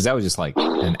 fingers. Because that was just like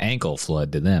an ankle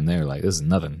flood to them. They were like, this is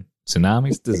nothing.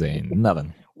 Tsunamis, this ain't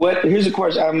nothing. Here's a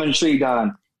question I'm intrigued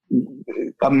on.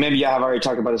 Maybe y'all have already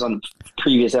talked about this on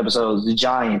previous episodes. The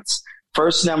giants.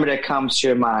 First number that comes to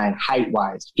your mind,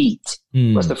 height-wise, feet.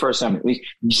 What's the first number?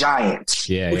 Giant.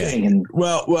 Yeah.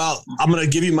 Well, I'm going to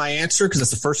give you my answer because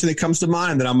that's the first thing that comes to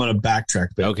mind, and then I'm going to backtrack.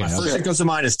 Okay. My first thing that comes to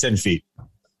mind is 10 feet.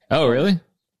 Oh, really?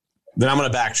 Then I'm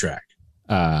going to backtrack.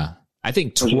 I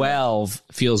think 12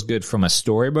 feels good from a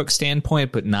storybook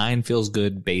standpoint, but 9 feels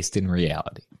good based in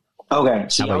reality. Okay.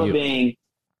 So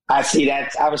I see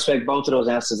that. I respect both of those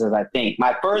answers as I think.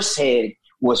 My first head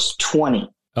was 20.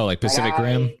 Oh, like Pacific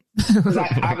Rim?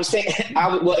 I was thinking, in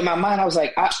my mind, I was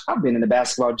like, I've been in the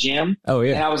basketball gym. Oh,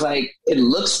 yeah. And I was like, it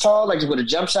looks tall, like with a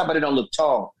jump shot, but it don't look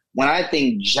tall. When I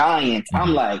think giant,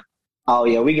 I'm like, oh,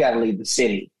 yeah, we got to leave the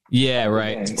city. Yeah,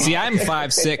 right. See, I'm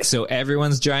 5'6", so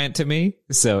everyone's giant to me.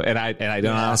 So, and I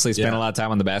don't honestly spend a lot of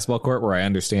time on the basketball court where I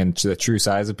understand the true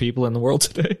size of people in the world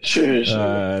today.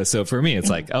 Sure. So for me, it's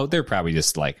like, oh, they're probably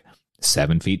just like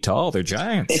 7 feet tall. They're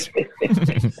giants.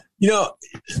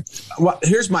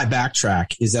 Here's my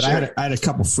backtrack is that I had a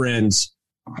couple friends,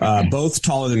 both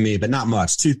taller than me, but not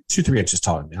much, 2-3 inches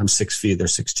taller than me. I'm 6 feet. They're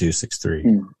 6'2",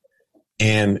 6'3".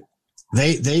 And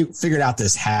they figured out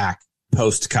this hack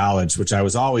post college, which I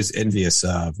was always envious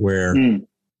of, where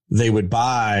they would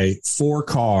buy 4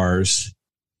 cars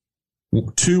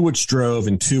two which drove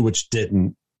and two which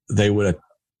didn't. They would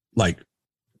like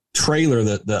trailer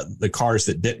the cars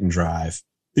that didn't drive.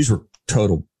 These were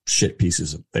total shit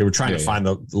pieces. They were trying to find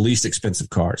the least expensive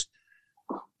cars.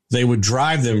 They would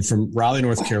drive them from Raleigh,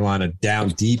 North Carolina down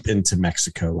deep into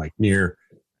Mexico, like near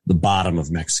the bottom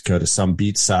of Mexico to some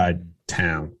beachside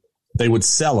town. They would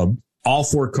sell them, all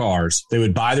 4 cars. They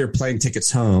would buy their plane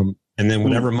tickets home. And then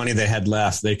whatever money they had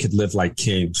left, they could live like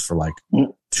kings for like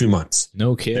 2 months.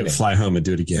 No kidding. They would fly home and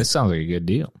do it again. That sounds like a good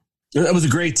deal. That was a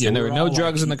great deal. And there were no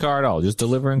drugs in the car at all, just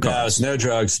delivering cars. No, was no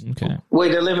drugs. Okay.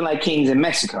 Wait, they're living like kings in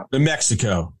Mexico. In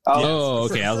Mexico. Oh,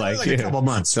 okay. I was like a couple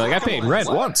months. So like I paid rent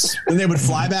once. And they would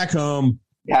fly back home,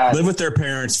 live with their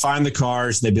parents, find the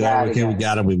cars. They'd be like, okay, we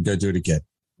got them. We would go do it again.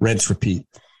 Rinse, repeat.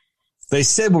 They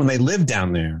said when they lived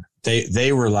down there,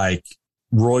 they were like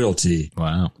royalty.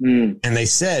 Wow. And they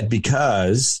said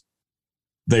because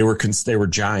they were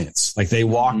giants. Like they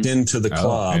walked into the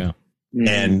club.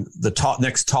 And the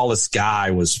next tallest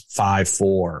guy was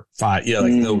 5'4", 5. You know,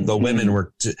 like the women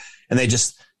were, and they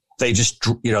just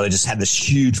had this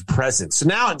huge presence. So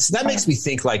now that makes me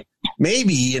think like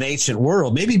maybe in ancient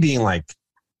world, maybe being like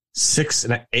 6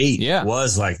 and 8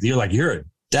 was like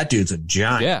that dude's a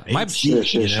giant.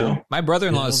 Yeah, my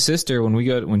brother-in-law's sister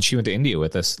when she went to India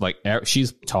with us, like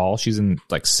she's tall, she's in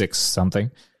like 6 something.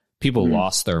 People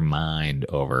lost their mind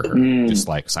over her. Just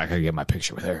like, so I could get my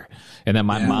picture with her. And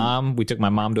then we took my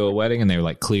mom to a wedding and they were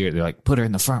like they're like, put her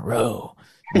in the front row.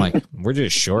 I'm like, we're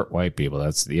just short white people.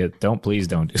 Please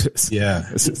don't do this. Yeah.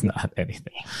 This is not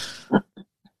anything.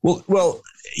 Well,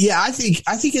 yeah, I think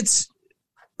it's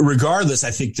regardless. I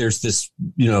think there's this,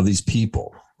 these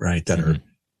people, right, that are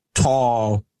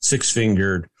tall,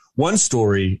 6-fingered. One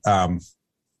story,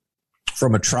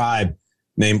 from a tribe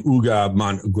named Uga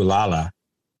Mangulala,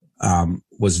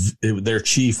 their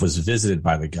chief was visited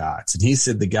by the gods, and he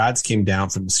said the gods came down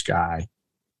from the sky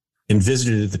and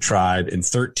visited the tribe in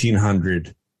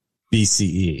 1300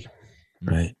 BCE,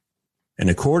 right?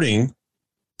 And according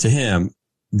to him,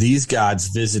 these gods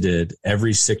visited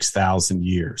every 6,000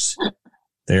 years.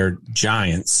 They're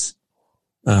giants,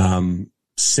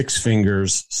 6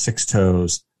 fingers, 6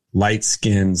 toes, light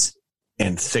skins,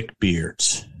 and thick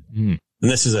beards. And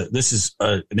this is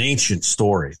an ancient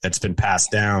story that's been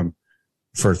passed down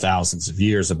for thousands of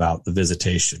years about the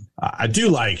visitation. I do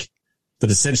like that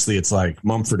essentially it's like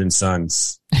Mumford and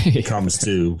Sons comes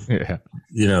to,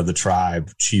 the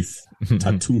tribe, Chief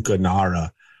Tatunka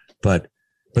Nara. But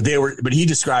he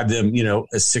described them,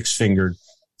 as 6-fingered,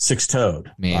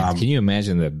 6-toed. Man, can you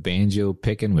imagine the banjo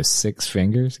picking with 6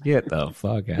 fingers? Get the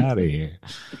fuck out of here.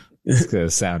 It's going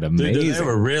to sound amazing. They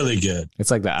were really good. It's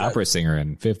like the opera singer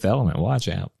in Fifth Element. Watch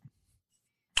out.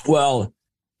 Well,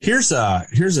 here's a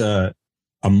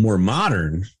more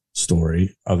modern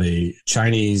story of a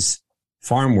Chinese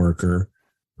farm worker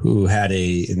who had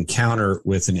a encounter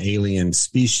with an alien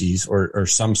species or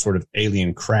some sort of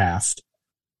alien craft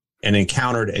and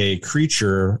encountered a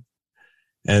creature.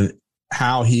 And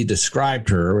how he described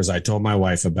her was, I told my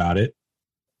wife about it.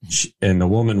 And the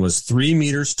woman was 3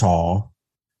 meters tall,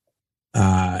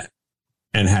 and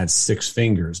had 6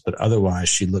 fingers, but otherwise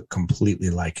she looked completely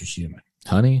like a human.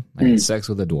 Honey, I had sex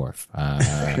with a dwarf.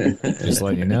 Just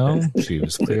let you know, she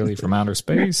was clearly from outer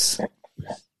space.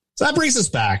 So that brings us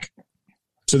back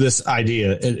to this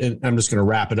idea, and I'm just going to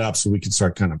wrap it up so we can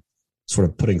start kind of sort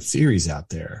of putting theories out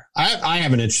there. I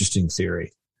have an interesting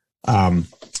theory.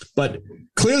 But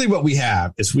clearly what we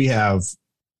have is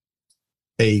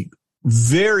a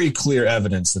very clear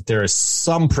evidence that there is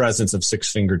some presence of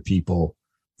 6-fingered people.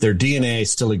 Their DNA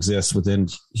still exists within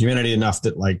humanity enough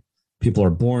that like people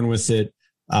are born with it.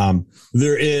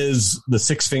 There is the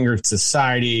 6-fingered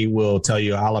society will tell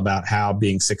you all about how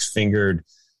being 6-fingered,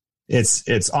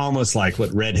 it's almost like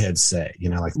what redheads say,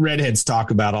 like redheads talk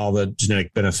about all the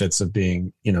genetic benefits of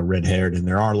being, red-haired. And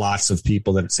there are lots of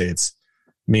people that say it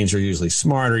means you're usually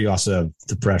smarter. You also have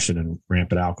depression and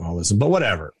rampant alcoholism, but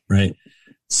whatever, right?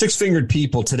 6-fingered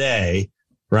people today,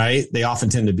 right? They often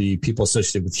tend to be people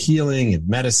associated with healing and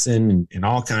medicine and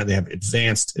all kinds. They have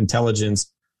advanced intelligence.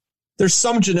 There's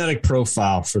some genetic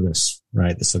profile for this,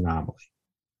 right? This anomaly,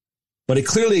 but it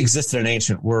clearly existed in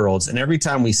ancient worlds. And every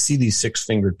time we see these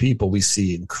 6-fingered people, we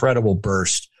see incredible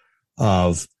burst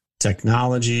of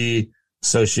technology,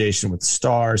 association with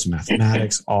stars,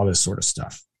 mathematics, all this sort of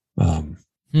stuff.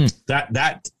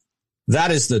 That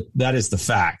is the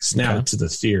facts. Now to the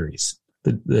theories.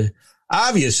 The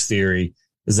obvious theory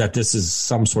is that this is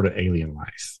some sort of alien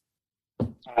life.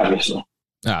 Obviously.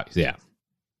 Yeah.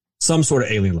 Some sort of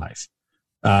alien life.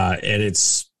 And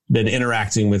it's been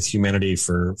interacting with humanity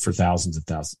for thousands and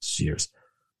thousands of years.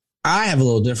 I have a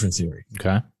little different theory.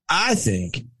 Okay. I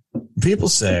think people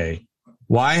say,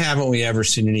 why haven't we ever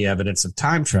seen any evidence of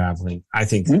time traveling? I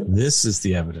think this is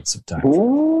the evidence of time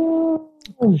traveling.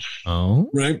 Oh,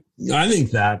 right. I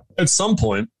think that at some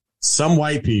point, some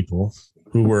white people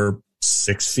who were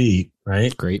 6 feet,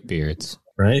 right? Great beards.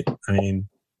 Right. I mean,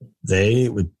 they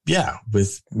would,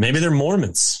 with maybe they're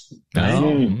Mormons. Right?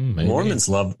 Mormons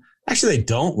actually, they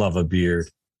don't love a beard.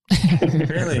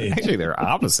 Apparently, actually, they're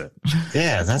opposite.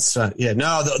 Yeah, that's no.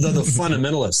 The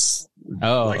fundamentalists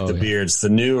like the beards. The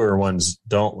newer ones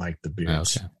don't like the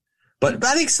beards. Okay. But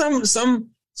I think some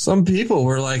people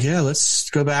were like, yeah, let's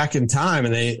go back in time,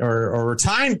 and they were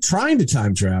trying to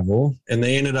time travel, and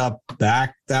they ended up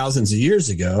back thousands of years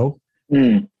ago,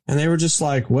 and they were just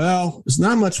like, well, there's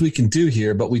not much we can do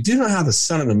here, but we do know how the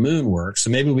sun and the moon work, so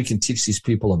maybe we can teach these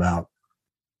people about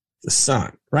the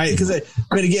sun, right? Because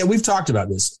again, we've talked about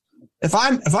this. If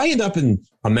I end up in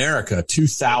America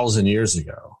 2,000 years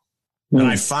ago and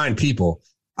I find people,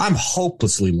 I'm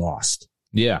hopelessly lost.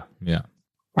 Yeah.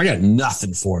 I got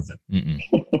nothing for them.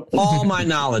 All my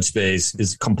knowledge base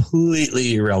is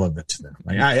completely irrelevant to them.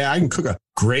 Like I can cook a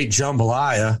great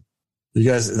jambalaya. You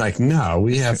guys no,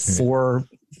 we have 4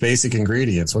 basic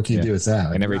ingredients. What can you do with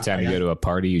that? And every time you go to a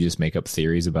party, you just make up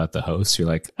theories about the host. You're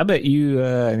like, I bet you,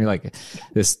 and you're like,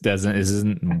 this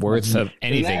isn't worth of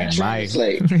anything in my.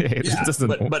 It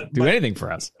doesn't do anything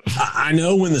for us. I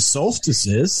know when the solstice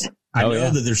is. I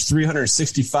know that there's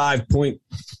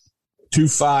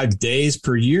 365.25 days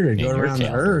per year to go around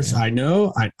the Earth. I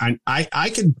know. I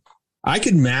could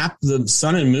map the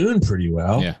sun and moon pretty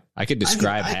well. Yeah, I could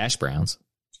describe hash browns.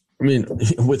 I mean,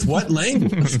 with what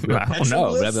language? I don't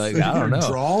know. But I don't know.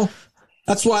 Draw.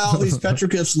 That's why all these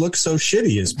petroglyphs look so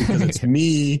shitty. Is because it's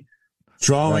me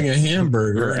drawing a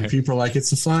hamburger, and people are like,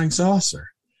 "It's a flying saucer."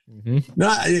 No,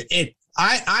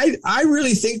 I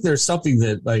really think there's something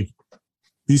that like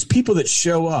these people that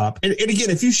show up, and again,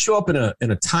 if you show up in a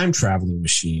time traveling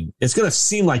machine, it's going to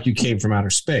seem like you came from outer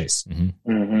space. They're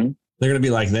going to be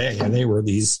like, they were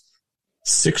these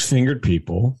 6-fingered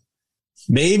people.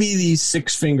 Maybe the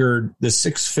six-fingered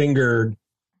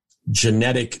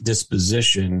genetic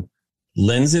disposition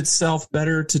lends itself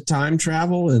better to time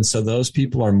travel. And so those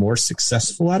people are more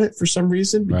successful at it for some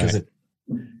reason, because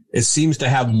it seems to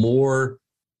have more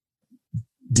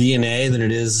DNA than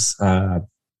it is, than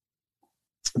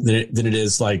it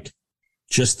is like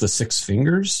just the 6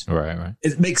 fingers. Right.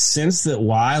 It makes sense that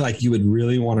why, like, you would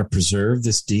really want to preserve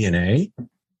this DNA.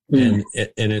 And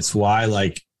it's why,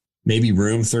 like, maybe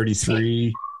room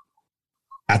 33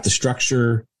 at the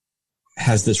structure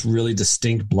has this really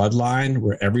distinct bloodline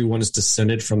where everyone is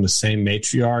descended from the same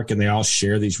matriarch, and they all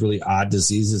share these really odd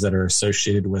diseases that are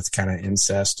associated with kind of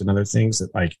incest and other things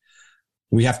that, like,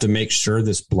 we have to make sure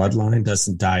this bloodline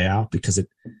doesn't die out because it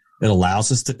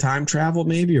allows us to time travel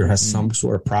maybe, or has some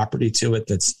sort of property to it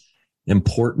that's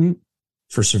important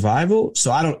for survival.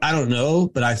 So I don't know,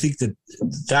 but I think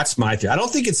that's my theory. I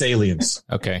don't think it's aliens.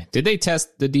 Okay. Did they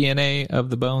test the DNA of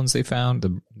the bones they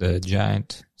found, the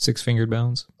giant 6-fingered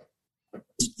bones?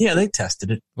 Yeah, they tested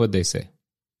it. What'd they say?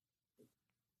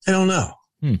 I don't know.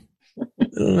 I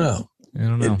don't know.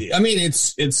 I mean,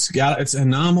 it's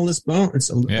anomalous bone. It's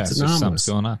anomalous. Something's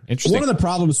going on. Interesting. One of the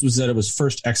problems was that it was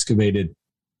first excavated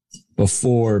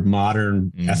before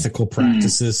modern ethical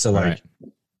practices. So like,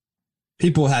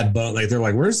 people had bone, like, they're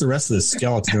like, where's the rest of the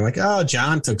skeleton? They're like, oh,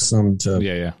 John took some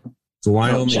to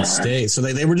Wyoming State. So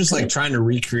they were just like trying to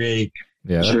recreate.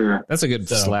 Yeah, that's a good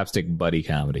slapstick buddy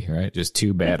comedy, right? Just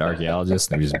 2 bad archaeologists,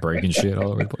 they're just breaking shit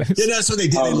all over the place. Yeah, that's what they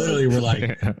did. They literally were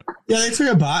like, they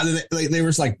took a box. They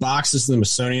were like boxes in the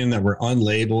Smithsonian that were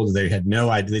unlabeled. They had no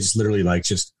idea. They just literally like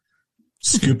just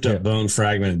scooped up bone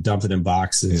fragment and dumped it in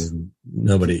boxes. And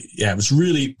nobody. Yeah, it was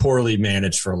really poorly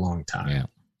managed for a long time. Yeah.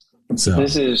 So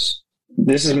this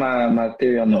is my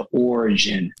theory on the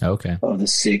origin of the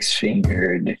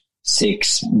 6-fingered,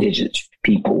 6-digit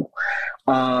people.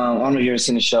 I don't know if you've ever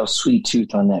seen the show Sweet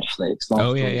Tooth on Netflix.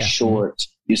 Long story short,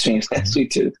 you've seen that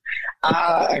Sweet Tooth.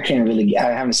 I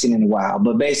haven't seen it in a while,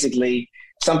 but basically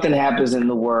something happens in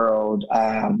the world,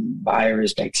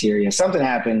 virus, bacteria, something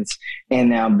happens, and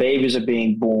now babies are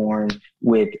being born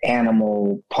with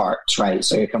animal parts, right?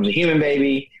 So here comes a human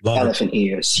baby, elephant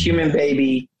ears, human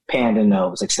baby, panda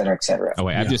nose, et cetera, et cetera. Oh,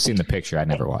 wait, I've just seen the picture. I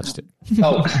never watched it.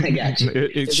 Oh, I got you.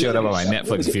 It showed up on my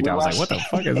Netflix a few times. I was like, what the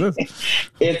fuck is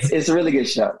this? It's a really good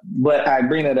show. But I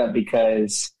bring it up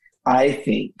because I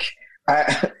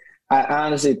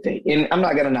honestly think, and I'm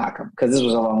not going to knock them because this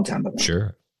was a long time ago.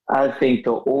 Sure. I think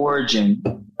the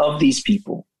origin of these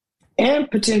people and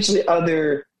potentially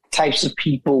other types of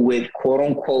people with quote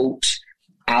unquote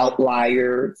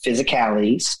outlier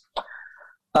physicalities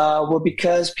were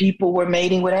because people were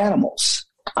mating with animals.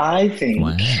 I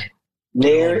think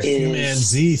there is Human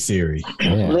Z theory.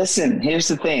 Yeah. Listen, here's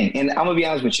the thing, and I'm gonna be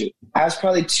honest with you. There's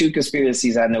probably 2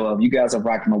 conspiracies I know of. You guys are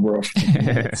rocking my world.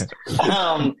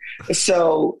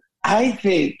 So I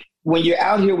think when you're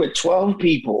out here with 12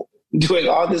 people doing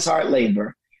all this hard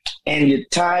labor, and you're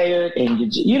tired,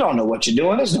 and you don't know what you're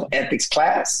doing. There's no ethics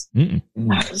class.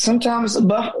 Sometimes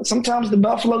the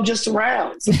buffalo just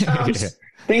around. Sometimes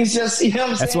things just, you know what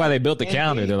I'm saying? That's why they built the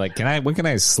calendar. They're like, when can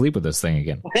I sleep with this thing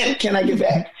again? Can I get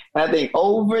back? And I think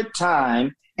over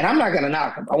time, and I'm not going to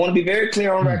knock them. I want to be very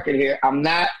clear on record here. I'm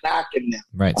not knocking them.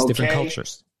 Right. It's different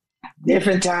cultures.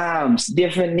 Different times,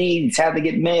 different needs have to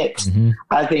get mixed.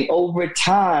 I think over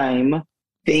time,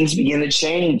 things begin to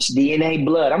change. DNA,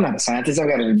 blood. I'm not a scientist. I've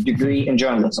got a degree in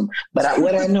journalism. But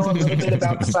what I know a little bit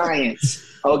about science,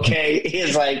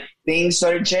 is like things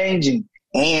started changing.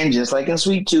 And just like in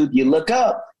Sweet Tooth, you look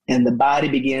up and the body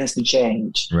begins to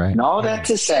change. Right. And all that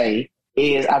to say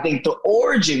is I think the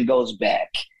origin goes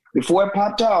back. Before it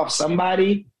popped off,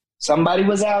 somebody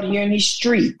was out here in these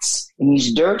streets, in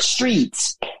these dirt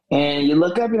streets. And you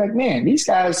look up, you're like, man, these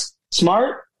guys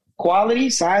smart, quality,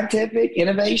 scientific,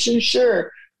 innovation,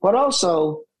 sure. But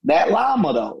also that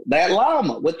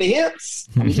llama with the hips.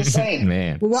 I'm just saying.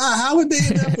 Man. Wow, how would they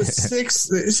end up with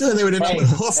 6? They would end up with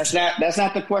hoofs. That's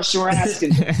not the question we're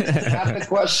asking. That's not the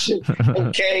question.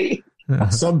 Okay.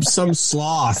 Some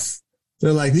sloth.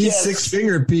 They're like, these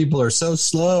 6-fingered people are so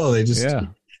slow. They just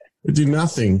they do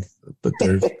nothing, but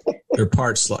they're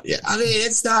part sloth. Yeah, I mean,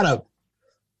 it's not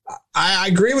I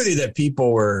agree with you that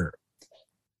people were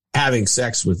having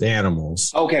sex with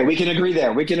animals. Okay, we can agree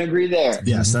there.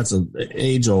 Yes, that's an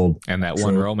age-old. And that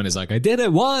one Roman is like, I did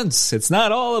it once. It's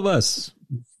not all of us.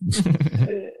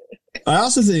 I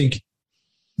also think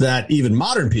that even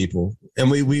modern people,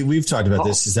 and we've talked about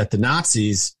this, is that the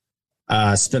Nazis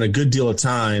spent a good deal of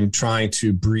time trying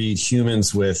to breed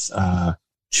humans with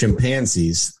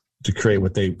chimpanzees to create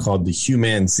what they called the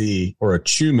human Z, or a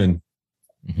Chuman.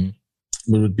 It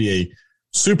would be a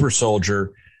super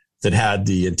soldier that had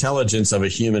the intelligence of a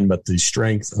human, but the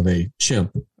strength of a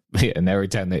chimp. Yeah, and every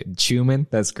time Chuman,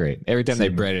 that's great. Every time they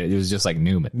bred it, it was just like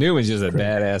Newman. Newman's just a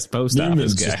badass post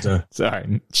office guy.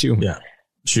 Sorry, Chuman. Yeah.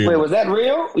 Chuman. Wait, was that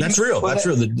real? That's real. That's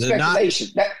real.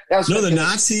 The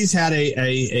Nazis had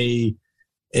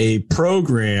a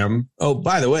program. Oh,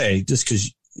 by the way, just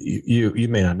because you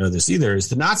may not know this either, is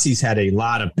the Nazis had a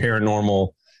lot of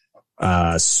paranormal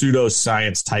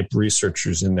pseudoscience type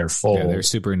researchers in their fold. Yeah, they're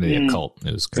super into the occult.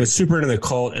 It was crazy. They're super into the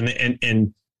occult,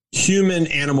 and human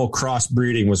animal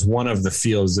crossbreeding was one of the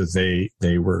fields that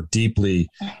they were deeply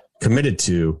committed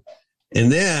to.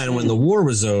 And then when the war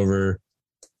was over,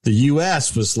 the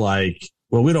U.S. was like,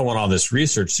 well, we don't want all this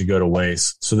research to go to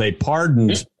waste. So they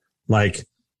pardoned like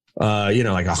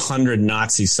 100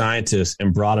 Nazi scientists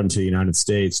and brought them to the United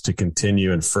States to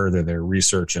continue and further their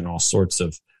research and all sorts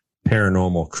of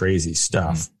paranormal crazy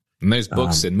stuff. And there's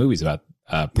books and movies about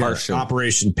partial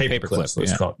Operation Paperclip.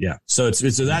 It's called. Yeah. So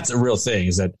so that's a real thing,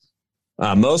 is that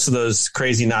most of those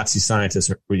crazy Nazi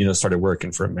scientists started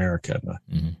working for America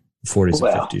in the 40s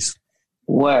and 50s.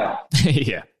 Wow.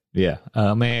 Yeah.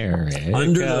 America.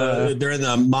 They're in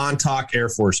the Montauk Air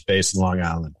Force Base in Long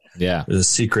Island. Yeah. There's a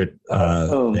secret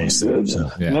base there.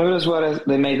 So. Yeah. Maybe that's why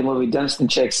they made the movie Dunstan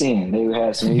Checks In. They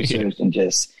had some research and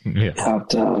just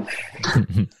popped off.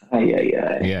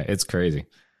 Yeah, it's crazy.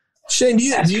 Shane,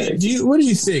 what do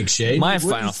you think, Shane? My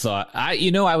final thought,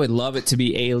 I would love it to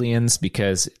be aliens,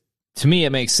 because to me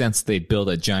it makes sense they'd build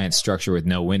a giant structure with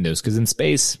no windows, because in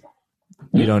space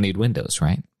you don't need windows,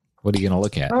 right? What are you going to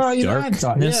look at? Oh,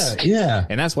 darkness. Yeah.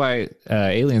 And that's why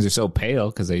aliens are so pale,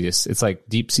 because it's like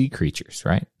deep sea creatures,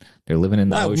 right? They're living in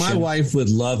the ocean. My wife would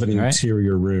love an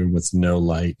interior room with no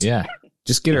light. Yeah.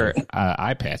 Just get her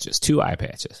eye patches, 2 eye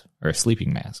patches, or a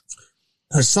sleeping mask.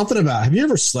 There's something about, have you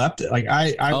ever slept? Like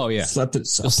I slept at a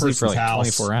sleep for like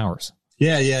house. 24 hours.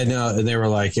 Yeah, no. And they were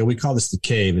like, we call this the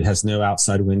cave. It has no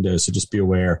outside windows, so just be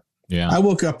aware. Yeah. I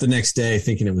woke up the next day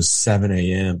thinking it was 7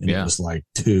 a.m. and it was like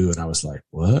 2, and I was like,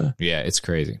 what? Yeah, it's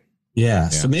crazy. Yeah.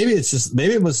 So maybe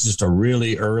it was just a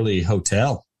really early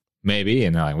hotel. Maybe,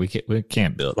 and like we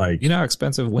can't build, like, you know how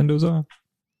expensive windows are.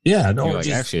 Yeah, no. Like,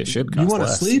 actually, it should cost. You want to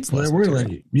sleep? We're gonna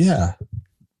let you. Yeah.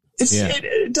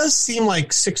 It does seem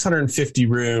like 650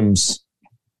 rooms.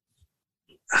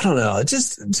 I don't know.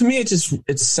 To me,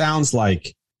 it sounds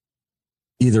like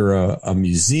either a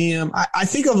museum. I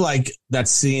think of like that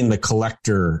scene, The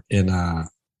Collector in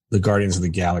the Guardians of the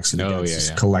Galaxy.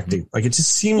 Collecting. Like, it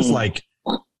just seems like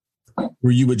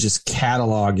where you would just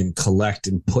catalog and collect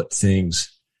and put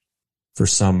things for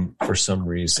some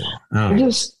reason.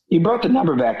 You brought the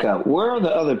number back up. Where are the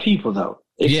other people though?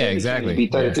 Yeah, exactly. Be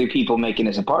 33 people making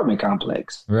this apartment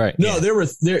complex. Right. No,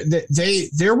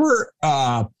 there were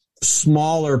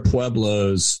smaller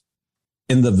pueblos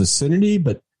in the vicinity,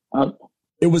 but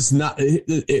it was not.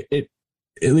 It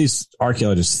at least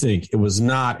archaeologists think it was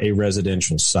not a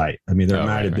residential site. I mean, there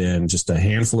might have been just a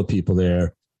handful of people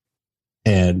there,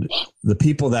 and the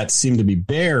people that seemed to be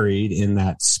buried in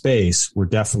that space were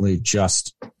definitely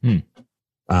just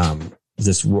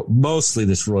mostly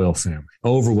this royal family,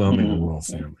 overwhelmingly royal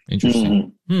family.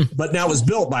 Interesting. But now it was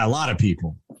built by a lot of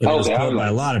people. It was built by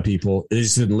a lot of people. They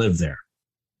just didn't live there.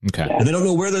 Okay. And they don't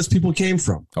know where those people came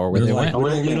from. Or where they went.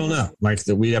 We don't know. Like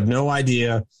that, we have no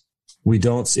idea. We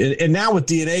don't see. And now with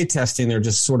DNA testing, they're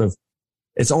just sort of,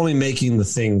 it's only making the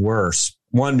thing worse.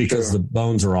 One, because the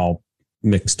bones are all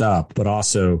mixed up, but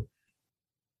also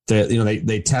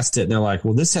they test it and they're like,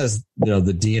 well, this has, the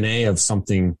DNA of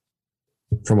something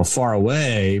from a far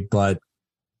away, but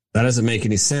that doesn't make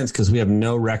any sense because we have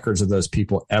no records of those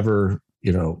people ever,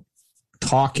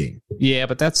 talking. Yeah,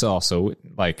 but that's also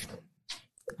like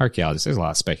archaeologists. There's a lot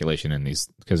of speculation in these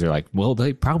because they're like, well,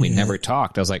 they probably never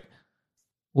talked. I was like,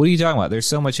 what are you talking about? There's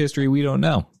so much history we don't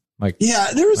know. Like, yeah,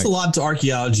 there was a lot to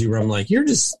archaeology where I'm like, you're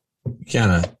just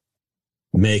kind of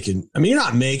you're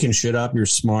not making shit up. You're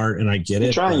smart, and I get it.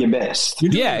 You're trying your best.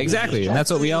 Yeah, exactly. And that's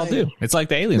what we all do. It's like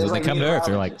the aliens when they come to Earth.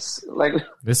 They're like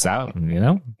this out,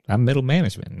 I'm middle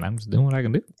management, and I'm just doing what I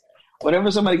can do.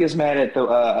 Whenever somebody gets mad at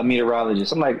a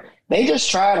meteorologist, I'm like, they just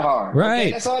tried hard. Right.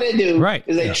 Okay? That's all they do. Right.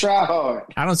 Is they try hard.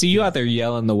 I don't see you out there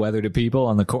yelling the weather to people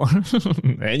on the corner.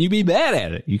 And you be bad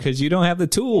at it because you don't have the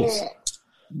tools.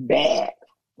 Yeah.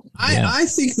 Bad. I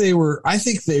think they were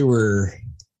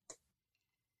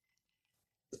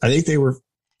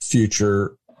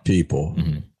future people.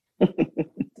 Mm-hmm.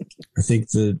 I think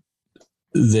that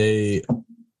they,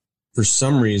 for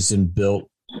some reason, built.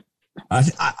 I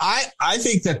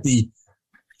think that the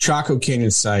Chaco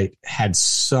Canyon site had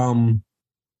some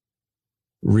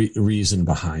reason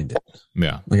behind it.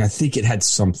 Yeah, like I think it had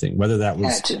something. Whether that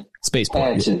was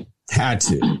spaceport, had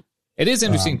to. It is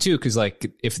interesting too, because like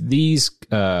if these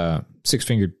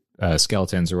six-fingered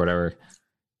skeletons or whatever,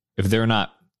 if they're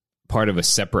not part of a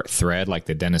separate thread like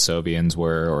the Denisovians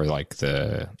were, or like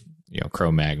the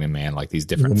Cro-Magnon man, like these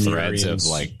different threads of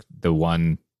like the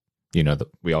one,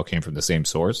 we all came from the same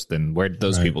source, then where did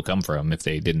those people come from if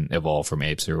they didn't evolve from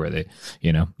apes, or were they,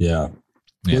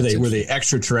 were they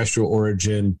extraterrestrial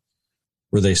origin?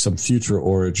 Were they some future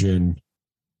origin?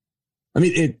 I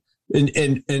mean,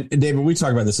 and David, we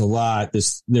talk about this a lot.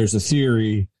 There's a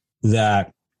theory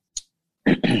that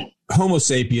Homo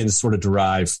sapiens sort of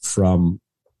derive from.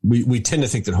 We tend to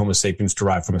think that Homo sapiens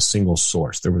derived from a single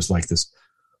source. There was like this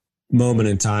moment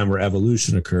in time where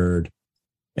evolution occurred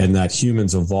and that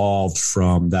humans evolved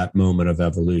from that moment of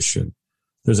evolution.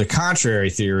 There's a contrary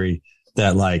theory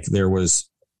that like there was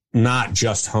not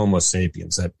just Homo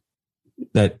sapiens,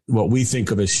 that what we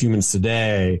think of as humans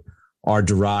today are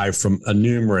derived from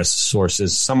numerous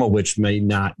sources, some of which may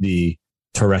not be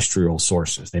terrestrial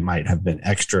sources. They might have been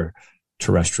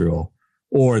extraterrestrial,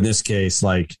 or in this case,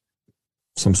 like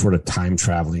some sort of time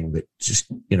traveling that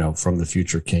just, from the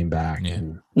future came back. Yeah.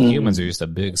 And humans are just a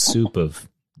big soup of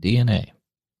DNA.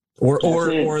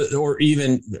 Or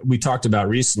even we talked about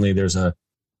recently, there's a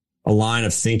line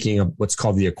of thinking of what's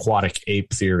called the aquatic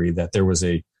ape theory, that there was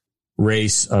a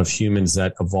race of humans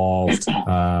that evolved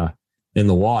in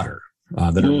the water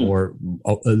that are more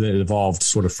that evolved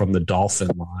sort of from the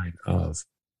dolphin line of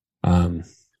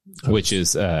which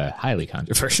is highly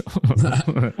controversial.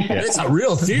 It's a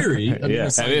real theory. I mean,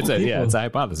 it's a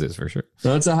hypothesis for sure.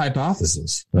 No, it's a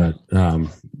hypothesis, but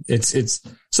it's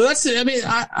so that's it. I mean,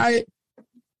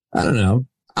 I don't know.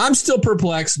 I'm still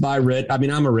perplexed by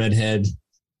I'm a redhead.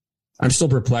 I'm still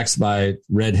perplexed by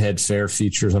redhead fair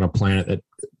features on a planet that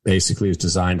basically is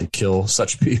designed to kill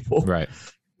such people. Right.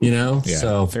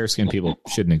 So fair-skinned people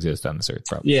shouldn't exist on this earth,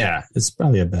 probably. Yeah, it's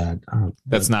probably a bad.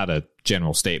 That's not a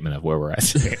general statement of where we're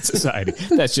at in society.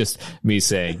 That's just me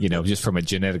saying, just from a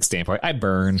genetic standpoint, I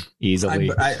burn easily.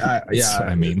 If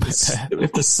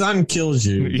the sun kills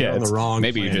you, you're on the wrong.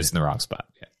 Maybe planet. You're just in the wrong spot.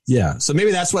 Yeah. So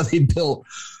maybe that's why they built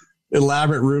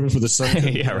elaborate rooms for the sun.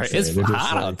 Yeah, right. It's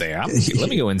hot out there. Let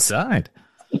me go inside.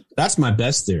 That's my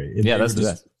best theory. That's the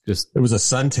best. It was a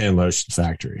suntan lotion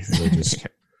factory. They just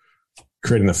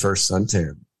creating the first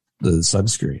suntan, the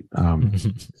sunscreen. All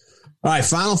right,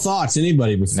 final thoughts.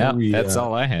 Anybody before that's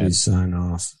all I had. We sign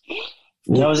off.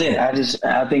 That was it. I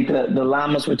think the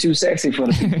llamas were too sexy for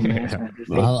the people, man.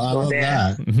 I love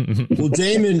that. Well,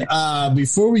 Damon,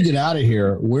 before we get out of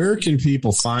here, where can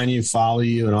people find you, follow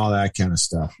you, and all that kind of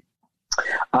stuff?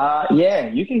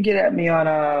 You can get at me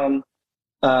on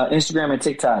Instagram and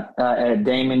TikTok at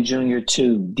Damon Jr.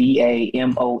 2,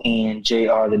 DAMONJR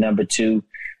 2.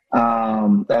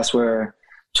 That's where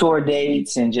tour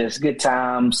dates and just good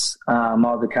times.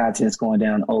 All the content's going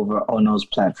down over on those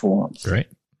platforms. Great.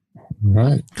 All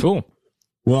right. Cool.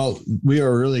 Well, we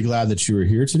are really glad that you were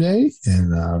here today,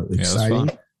 and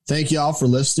exciting. Thank you all for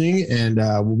listening, and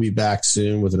we'll be back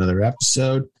soon with another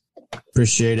episode.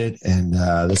 Appreciate it. And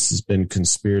this has been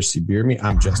Conspiracy Beer Me.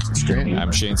 I'm Justin Scranton.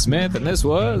 I'm Shane Smith, and this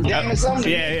was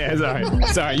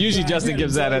Sorry. Usually Justin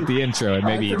gives that at the intro, and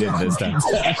maybe he didn't this time.